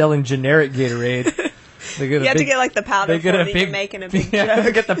just selling generic Gatorade. You have to get like the powder for it, you're making a big joke. Yeah,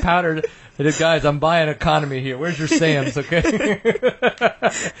 get the powder. Guys, I'm buying economy here. Where's your Sam's, okay?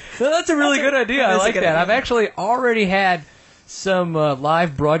 No, that's a really good idea. I like that. Idea. I've actually already had some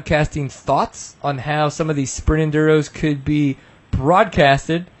live broadcasting thoughts on how some of these sprint enduros could be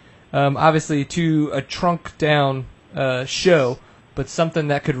broadcasted. obviously to a trunk down show, but something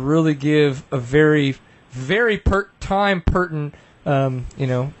that could really give a very, very pertinent,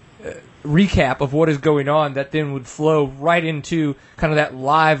 recap of what is going on that then would flow right into kind of that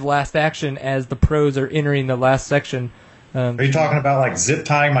live last action as the pros are entering the last section. Are you talking about like zip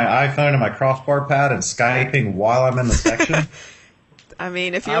tying my iPhone and my crossbar pad and Skyping while I'm in the section? I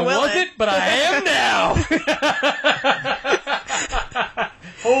mean, if you're I willing. wasn't, but I am now.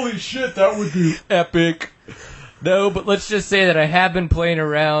 Holy shit, that would be epic. No, but let's just say that I have been playing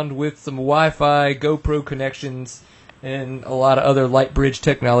around with some Wi-Fi, GoPro connections, and a lot of other light bridge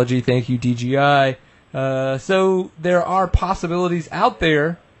technology. Thank you, DJI. So there are possibilities out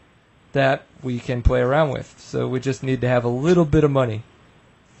there that we can play around with. So we just need to have a little bit of money.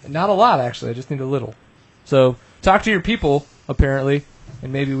 Not a lot, actually. I just need a little. So talk to your people, apparently,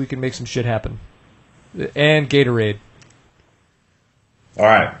 and maybe we can make some shit happen. And Gatorade. All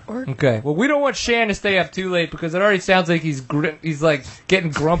right. Okay. Well, we don't want Shan to stay up too late because it already sounds like he's like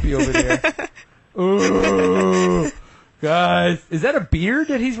getting grumpy over there. Ooh, guys, is that a beard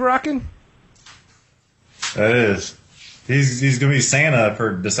that he's rocking? That is. He's gonna be Santa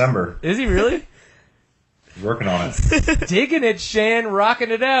for December. Is he really? He's working on it. Digging it, Shan,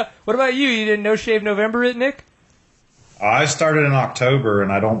 rocking it out. What about you? You didn't No Shave November it, Nick? I started in October,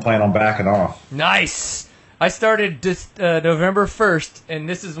 and I don't plan on backing off. Nice. I started November 1st, and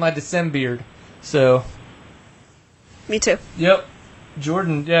this is my December beard. So. Me too. Yep.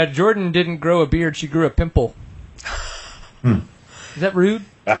 Jordan didn't grow a beard. She grew a pimple. Is that rude?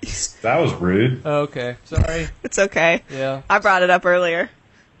 That was rude. Oh, okay. Sorry. It's okay. Yeah. I brought it up earlier.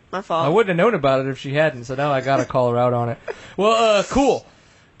 My fault. I wouldn't have known about it if she hadn't, so now I gotta call her out on it. Well, cool.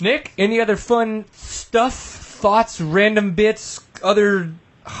 Nick, any other fun stuff, thoughts, random bits, other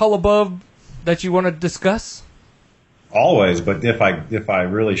hullabub that you want to discuss? Always, but if I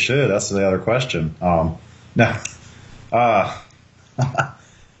really should, that's the other question. No. No.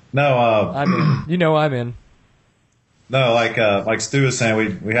 I'm in. You know I'm in. No, like Stu was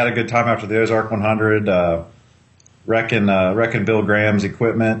saying, we had a good time after the Ozark 100, wrecking Bill Graham's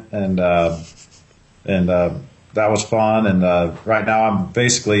equipment, and that was fun. And right now I'm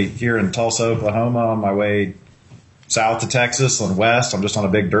basically here in Tulsa, Oklahoma, on my way south to Texas and west. I'm just on a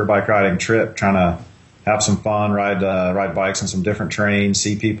big dirt bike riding trip, trying to have some fun, ride bikes on some different terrain,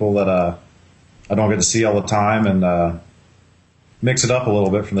 see people that I don't get to see all the time, and mix it up a little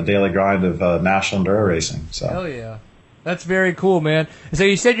bit from the daily grind of national enduro racing. So. Hell yeah. That's very cool, man. So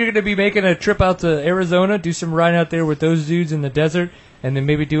you said you're going to be making a trip out to Arizona, do some riding out there with those dudes in the desert, and then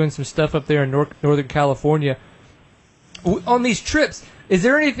maybe doing some stuff up there in Northern California. On these trips, is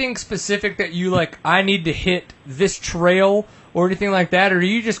there anything specific that you like, I need to hit this trail or anything like that? Or do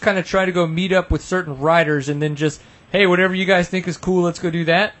you just kind of try to go meet up with certain riders and then just, hey, whatever you guys think is cool, let's go do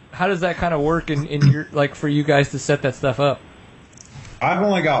that? How does that kind of work in your, like, for you guys to set that stuff up? I've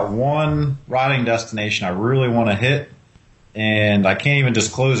only got one riding destination I really want to hit, and I can't even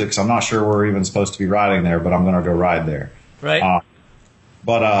disclose it because I'm not sure we're even supposed to be riding there, but I'm going to go ride there. Right.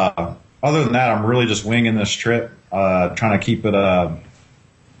 But other than that, I'm really just winging this trip, trying to keep it,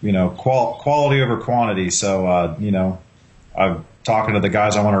 quality over quantity. So, I'm talking to the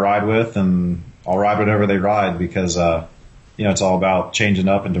guys I want to ride with, and I'll ride whatever they ride because, it's all about changing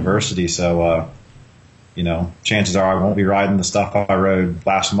up and diversity. So, chances are I won't be riding the stuff I rode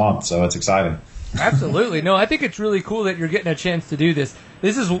last month, so it's exciting. Absolutely. No, I think it's really cool that you're getting a chance to do this.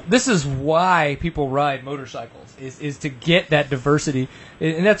 This is why people ride motorcycles, is to get that diversity.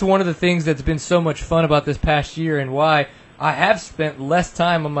 And that's one of the things that's been so much fun about this past year and why I have spent less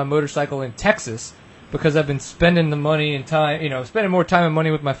time on my motorcycle in Texas, because I've been spending the money and time, spending more time and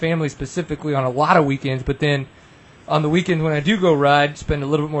money with my family specifically on a lot of weekends, but then on the weekend when I do go ride, spend a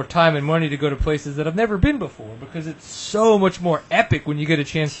little bit more time and money to go to places that I've never been before, because it's so much more epic when you get a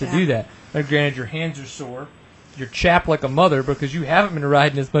chance to do that. Now, granted, your hands are sore, you're chapped like a mother because you haven't been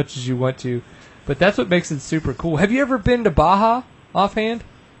riding as much as you want to, but that's what makes it super cool. Have you ever been to Baja offhand?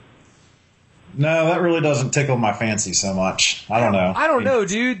 No, that really doesn't tickle my fancy so much. I don't know. I don't know,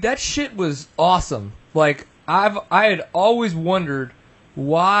 dude. That shit was awesome. Like, I had always wondered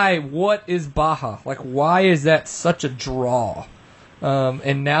what is Baja? Like, why is that such a draw?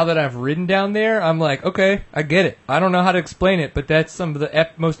 And now that I've ridden down there, I'm like, okay, I get it. I don't know how to explain it, but that's some of the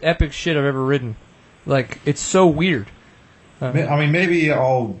most epic shit I've ever ridden. Like, it's so weird. I mean, maybe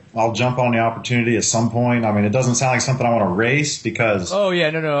I'll jump on the opportunity at some point. I mean, it doesn't sound like something I want to race because. Oh yeah,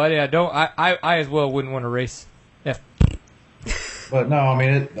 no, yeah, don't. I as well wouldn't want to race. Yeah. But no, I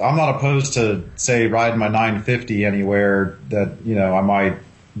mean, I'm not opposed to, say, riding my 950 anywhere that, I might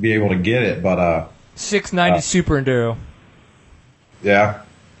be able to get it. But 690 Super Enduro. Yeah.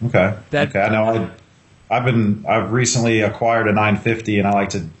 Okay. I know. I've recently acquired a 950, and I like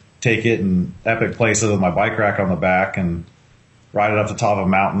to take it in epic places with my bike rack on the back and ride it up the top of a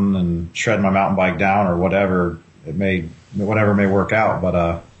mountain and shred my mountain bike down or whatever whatever may work out.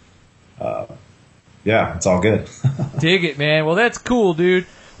 But yeah, it's all good. Dig it, man. Well, that's cool, dude.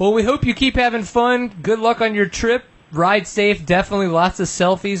 Well, we hope you keep having fun. Good luck on your trip. Ride safe. Definitely lots of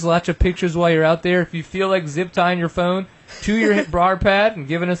selfies, lots of pictures while you're out there. If you feel like zip tying your phone to your bar pad and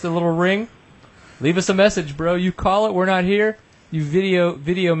giving us a little ring, leave us a message, bro. You call it. We're not here. You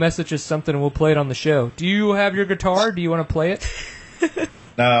video message us something and we'll play it on the show. Do you have your guitar? Do you want to play it?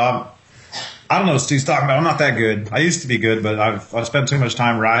 No, I don't know what Stu's talking about. I'm not that good. I used to be good, but I've spent too much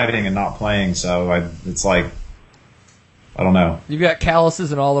time riding and not playing, so it's like, I don't know. You've got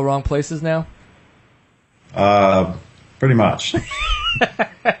calluses in all the wrong places now? Pretty much.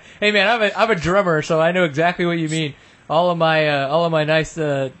 Hey man, I'm a drummer, so I know exactly what you mean. All of my nice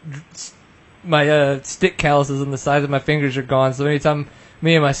stick calluses on the sides of my fingers are gone. So anytime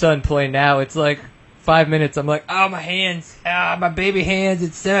me and my son play now, it's like 5 minutes. I'm like, oh, my hands, my baby hands,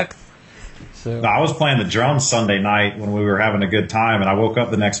 it sucks. So no, I was playing the drums Sunday night when we were having a good time, and I woke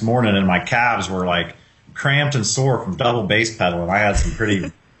up the next morning and my calves were like cramped and sore from double bass pedal, and I had some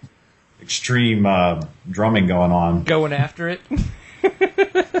pretty extreme drumming going on. Going after it.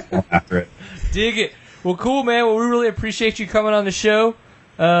 Dig it. Well, cool, man. Well, we really appreciate you coming on the show.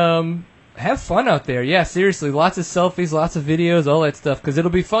 Have fun out there. Yeah, seriously. Lots of selfies, lots of videos, all that stuff, because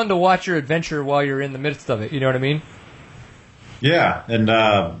it'll be fun to watch your adventure while you're in the midst of it. You know what I mean? Yeah, and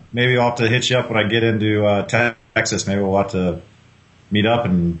maybe I'll have to hit you up when I get into Texas. Maybe we'll have to meet up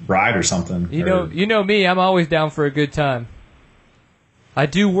and ride or something. You know me. I'm always down for a good time. I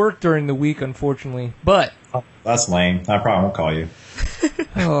do work during the week, unfortunately, but... Oh, that's lame. I probably won't call you.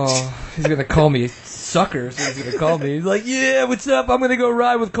 Oh, he's going to call me sucker. So he's going to call me. He's like, yeah, what's up? I'm going to go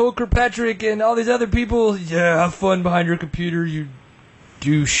ride with Cole Kirkpatrick and all these other people. Yeah, have fun behind your computer, you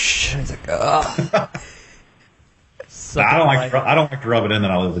douche. And it's like, oh. I don't like to rub it in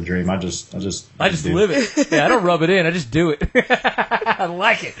that I live the dream. I just live it. Yeah, I don't rub it in. I just do it. I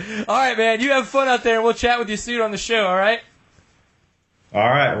like it. All right, man. You have fun out there, and we'll chat with you soon on the show, all right? All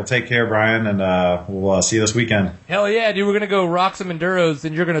right. Well, take care, Brian, and we'll see you this weekend. Hell yeah, dude. We're going to go rock some enduros,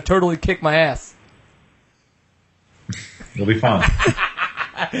 and you're going to totally kick my ass. It'll be fun.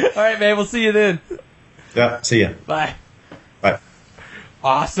 All right, man. We'll see you then. Yeah, see ya. Bye. Bye.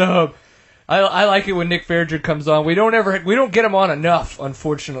 Awesome. I like it when Nick Fahringer comes on. We don't get him on enough,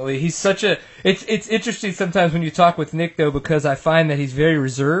 unfortunately. He's such a. It's interesting sometimes when you talk with Nick though, because I find that he's very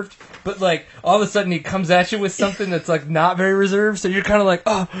reserved. But like all of a sudden he comes at you with something that's like not very reserved, so you're kind of like,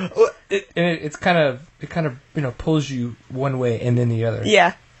 oh, it kind of pulls you one way and then the other.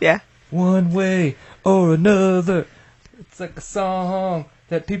 Yeah. One way or another. It's like a song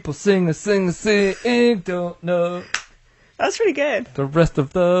that people sing, don't know. That's pretty good. The rest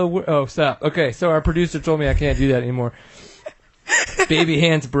of the oh, stop. Okay, so our producer told me I can't do that anymore. Baby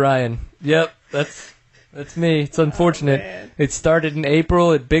Hands Brian. Yep, that's me. It's unfortunate. Oh, it started in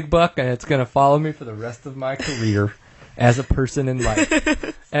April at Big Buck, and it's gonna follow me for the rest of my career as a person in life.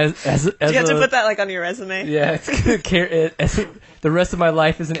 As do you have to put that like on your resume? Yeah, it's gonna carry the rest of my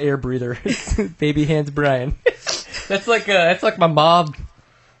life is an air breather. Baby Hands Brian. That's like my mob.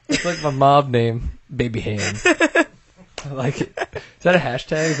 That's like my mob name. Baby Hands. I like it. Is that a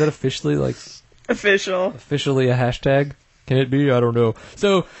hashtag? Is that officially officially a hashtag? Can it be? I don't know.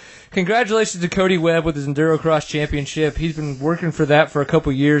 So, congratulations to Cody Webb with his Enduro Cross Championship. He's been working for that for a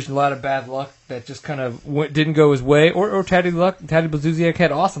couple years, and a lot of bad luck that just kind of didn't go his way. Or Taddy Blazusiak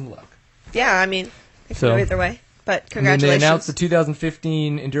had awesome luck. Yeah, I mean, it can go either way. But congratulations. And then they announced the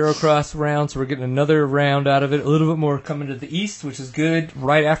 2015 Enduro Cross round, so we're getting another round out of it. A little bit more coming to the east, which is good,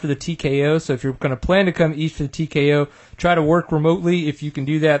 right after the TKO. So if you're going to plan to come east for the TKO, try to work remotely. If you can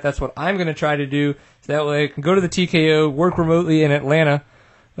do that, that's what I'm going to try to do. So that way I can go to the TKO, work remotely in Atlanta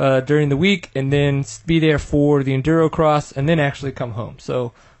during the week, and then be there for the Enduro Cross, and then actually come home.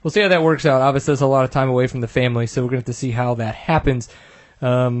 So we'll see how that works out. Obviously, that's a lot of time away from the family, so we're going to have to see how that happens.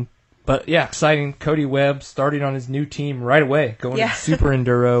 But yeah, exciting. Cody Webb starting on his new team right away, going to Super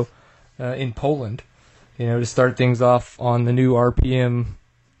Enduro in Poland, to start things off on the new RPM,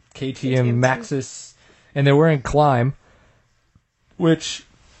 KTM Maxxis, and they're wearing Climb, which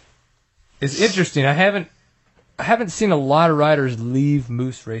is interesting. I haven't seen a lot of riders leave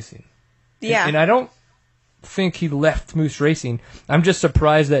Moose Racing. Yeah. And I don't think he left Moose Racing. I'm just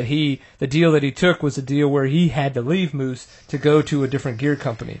surprised that the deal that he took was a deal where he had to leave Moose to go to a different gear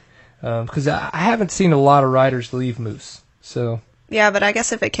company. Because I haven't seen a lot of riders leave Moose. So yeah, but I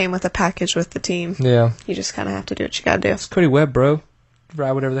guess if it came with a package with the team, yeah, you just kind of have to do what you got to do. It's Cody Webb, bro.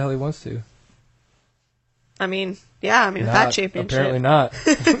 ride whatever the hell he wants to. I mean, yeah, with that championship. Apparently not.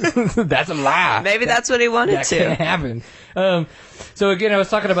 That's a lie. Maybe that's what he wanted to. That can't happen. So again, I was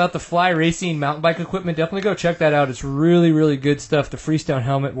talking about the Fly Racing mountain bike equipment. Definitely go check that out. It's really, really good stuff. The Freestone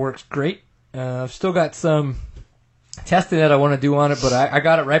helmet works great. I've still got some testing that I want to do on it, but I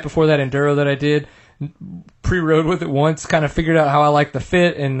got it right before that enduro that I did. Pre-rode with it once, kind of figured out how I like the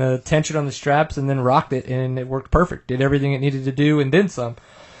fit and the tension on the straps, and then rocked it, and it worked perfect. Did everything it needed to do, and then some,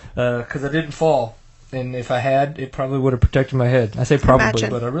 because I didn't fall. And if I had, it probably would have protected my head. I say probably,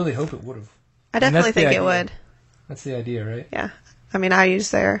 but I really hope it would have. I definitely think it would. That's the idea, right? Yeah. I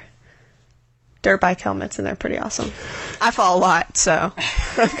use their dirt bike helmets, and they're pretty awesome. I fall a lot, so.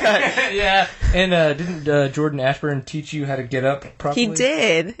 Yeah. And didn't Jordan Ashburn teach you how to get up properly? He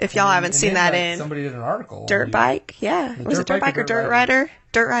did. If y'all haven't seen that in. Somebody did an article. Dirt bike? Yeah. Was it dirt bike or dirt rider?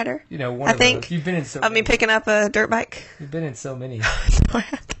 Dirt rider. I think. You've been in so many. Me picking up a dirt bike. You've been in so many. No, I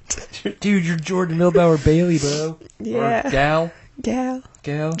haven't. Dude, you're Jordan Milbauer Bailey, bro. Yeah. Or Gal.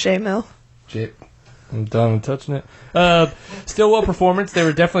 J-Mill. I'm done with touching it. Stillwell Performance, there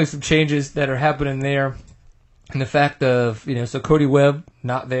were definitely some changes that are happening there. And the fact of, so Cody Webb,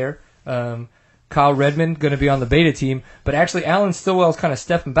 not there. Kyle Redmond, going to be on the beta team. But actually, Alan Stillwell's kind of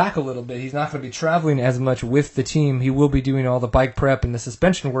stepping back a little bit. He's not going to be traveling as much with the team. He will be doing all the bike prep and the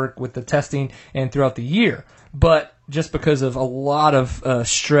suspension work with the testing and throughout the year. But just because of a lot of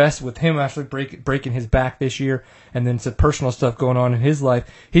stress with him actually breaking his back this year, and then some personal stuff going on in his life,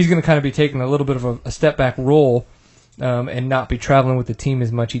 he's going to kind of be taking a little bit of a step back role and not be traveling with the team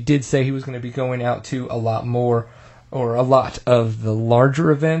as much. He did say he was going to be going out to a lot of the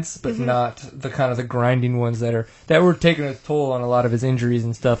larger events, but not the kind of the grinding ones that were taking a toll on a lot of his injuries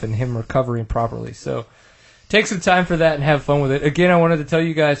and stuff, and him recovering properly. So take some time for that and have fun with it. Again, I wanted to tell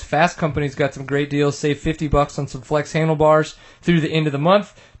you guys, Fast Company's got some great deals. Save $50 on some Flex handlebars through the end of the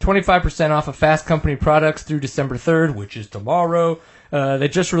month. 25% off of Fast Company products through December 3rd, which is tomorrow. They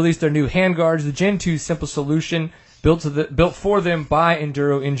just released their new handguards, the Gen 2 Simple Solution, built for them by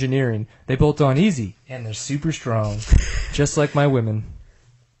Enduro Engineering. They bolt on easy, and they're super strong, just like my women.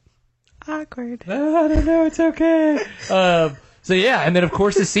 Awkward. I don't know, it's okay. So yeah, and then of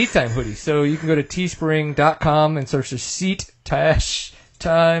course the Seat Time hoodie. So you can go to teespring.com and search the Seat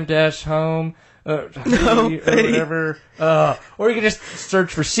Time Home or whatever. Or you can just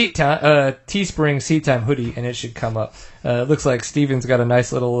search for Teespring Seat Time hoodie, and it should come up. It looks like Steven's got a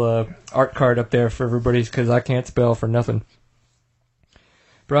nice little art card up there for everybody because I can't spell for nothing.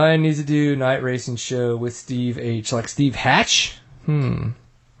 Brian needs to do night racing show with Steve H. Like Steve Hatch? Okay.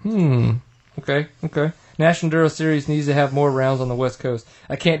 National Enduro Series needs to have more rounds on the West Coast.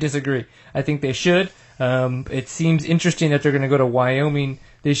 I can't disagree. I think they should. It seems interesting that they're going to go to Wyoming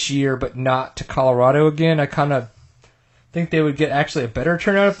this year, but not to Colorado again. I kind of think they would get actually a better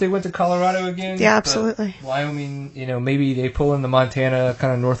turnout if they went to Colorado again. Yeah, absolutely. But Wyoming, maybe they pull in the Montana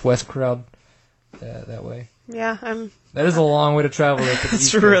kind of Northwest crowd that way. Yeah, That is a long way to travel.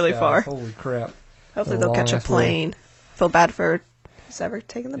 It's really far. Holy crap. Hopefully they'll catch a plane. Feel bad for who's ever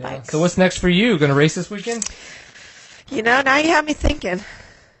taking the bike. So what's next for you? Going to race this weekend? Now you have me thinking.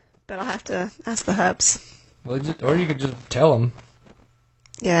 But I'll have to ask the hubs. Well, or you could just tell them.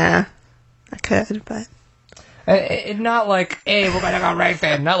 Yeah, I could, but... not like, hey, we're going to go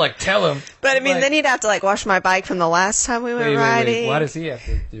racing. Not like, tell him. But, then he'd have to, wash my bike from the last time we went riding. Wait. Why does he have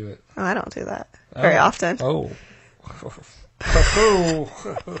to do it? Oh, I don't do that very often. Oh.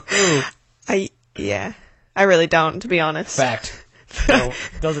 I really don't, to be honest. Fact. No,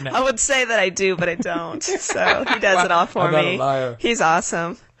 doesn't happen. I would say that I do, but I don't. So he does it all for me. I'm not a liar. He's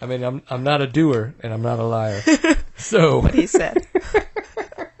awesome. I'm not a doer, and I'm not a liar. So what he said.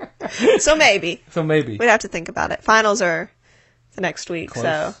 So maybe. We'd have to think about it. Finals are the next week, close.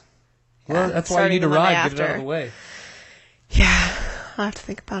 So. Well, that's why you need to ride. Get it out of the way. Yeah, I'll have to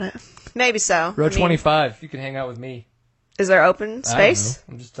think about it. Maybe so. Row 25. You can hang out with me. Is there open space? I don't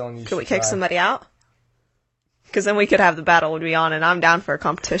know. I'm just telling you. Could we kick somebody out? Because then we could have the battle would be on, and I'm down for a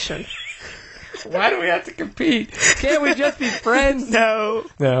competition. Why do we have to compete? Can't we just be friends? No.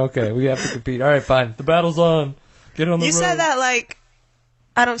 No, okay. We have to compete. All right, fine. The battle's on. Get on the road. You said that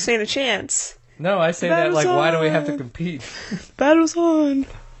I don't stand a chance. No, I say that why do we have to compete? Battle's on.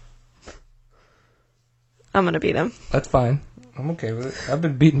 I'm going to beat him. That's fine. I'm okay with it. I've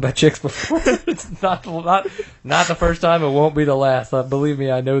been beaten by chicks before. It's not the first time. It won't be the last. Believe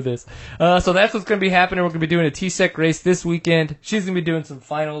me, I know this. So that's what's going to be happening. We're going to be doing a T-Sec race this weekend. She's going to be doing some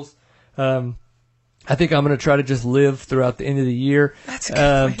finals. I think I'm going to try to just live throughout the end of the year. That's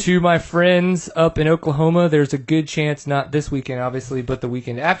a good To my friends up in Oklahoma, there's a good chance, not this weekend, obviously, but the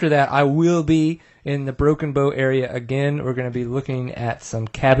weekend after that, I will be in the Broken Bow area again. We're going to be looking at some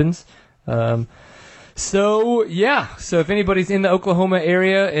cabins. So if anybody's in the Oklahoma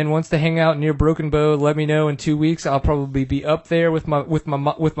area and wants to hang out near Broken Bow, let me know in 2 weeks. I'll probably be up there with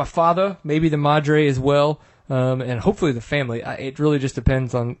my father, maybe the madre as well, and hopefully the family. It really just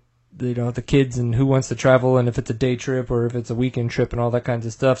depends on the kids and who wants to travel, and if it's a day trip or if it's a weekend trip and all that kinds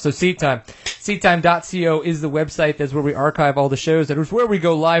of stuff. So seattime.co is the website. That's where we archive all the shows. That is where we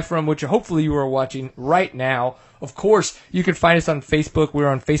go live from, which hopefully you are watching right now. Of course, you can find us on Facebook. We're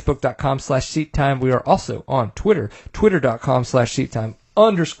on facebook.com/seattime. We are also on Twitter,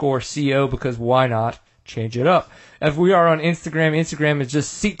 twitter.com/seattime_co, because why not change it up? If we are on Instagram, Instagram is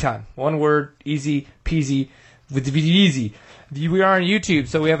just seattime. One word, easy peasy, easy. We are on YouTube,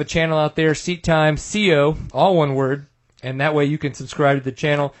 so we have a channel out there, Seattime CO, all one word, and that way you can subscribe to the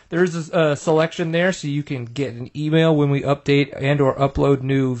channel. There's a selection there, so you can get an email when we update and or upload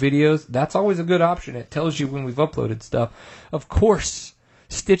new videos. That's always a good option. It tells you when we've uploaded stuff. Of course,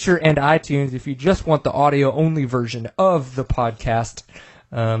 Stitcher and iTunes, if you just want the audio-only version of the podcast,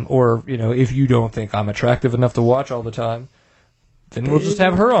 or, if you don't think I'm attractive enough to watch all the time, then we'll just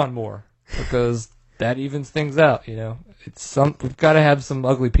have her on more, because that evens things out, we've got to have some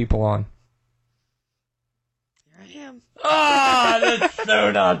ugly people on. Here I am. That's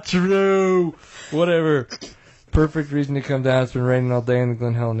so not true. Whatever. Perfect reason to come down. It's been raining all day in the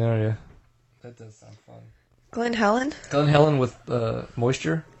Glen Helen area. That does sound fun. Glen Helen? Glen Helen with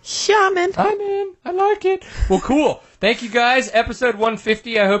moisture? Yeah, man. I'm in. I like it. Well, cool. Thank you, guys. Episode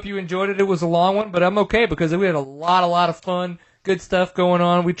 150. I hope you enjoyed it. It was a long one, but I'm okay because we had a lot of fun. Good stuff going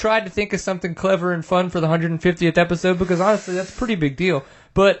on. We tried to think of something clever and fun for the 150th episode because, honestly, that's a pretty big deal.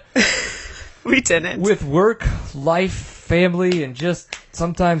 But we didn't. With work, life, family, and just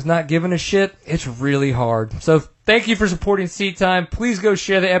sometimes not giving a shit, it's really hard. So thank you for supporting Seat Time. Please go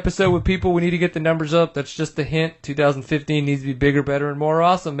share the episode with people. We need to get the numbers up. That's just a hint. 2015 needs to be bigger, better, and more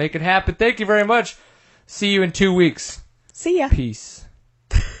awesome. Make it happen. Thank you very much. See you in 2 weeks. See ya. Peace.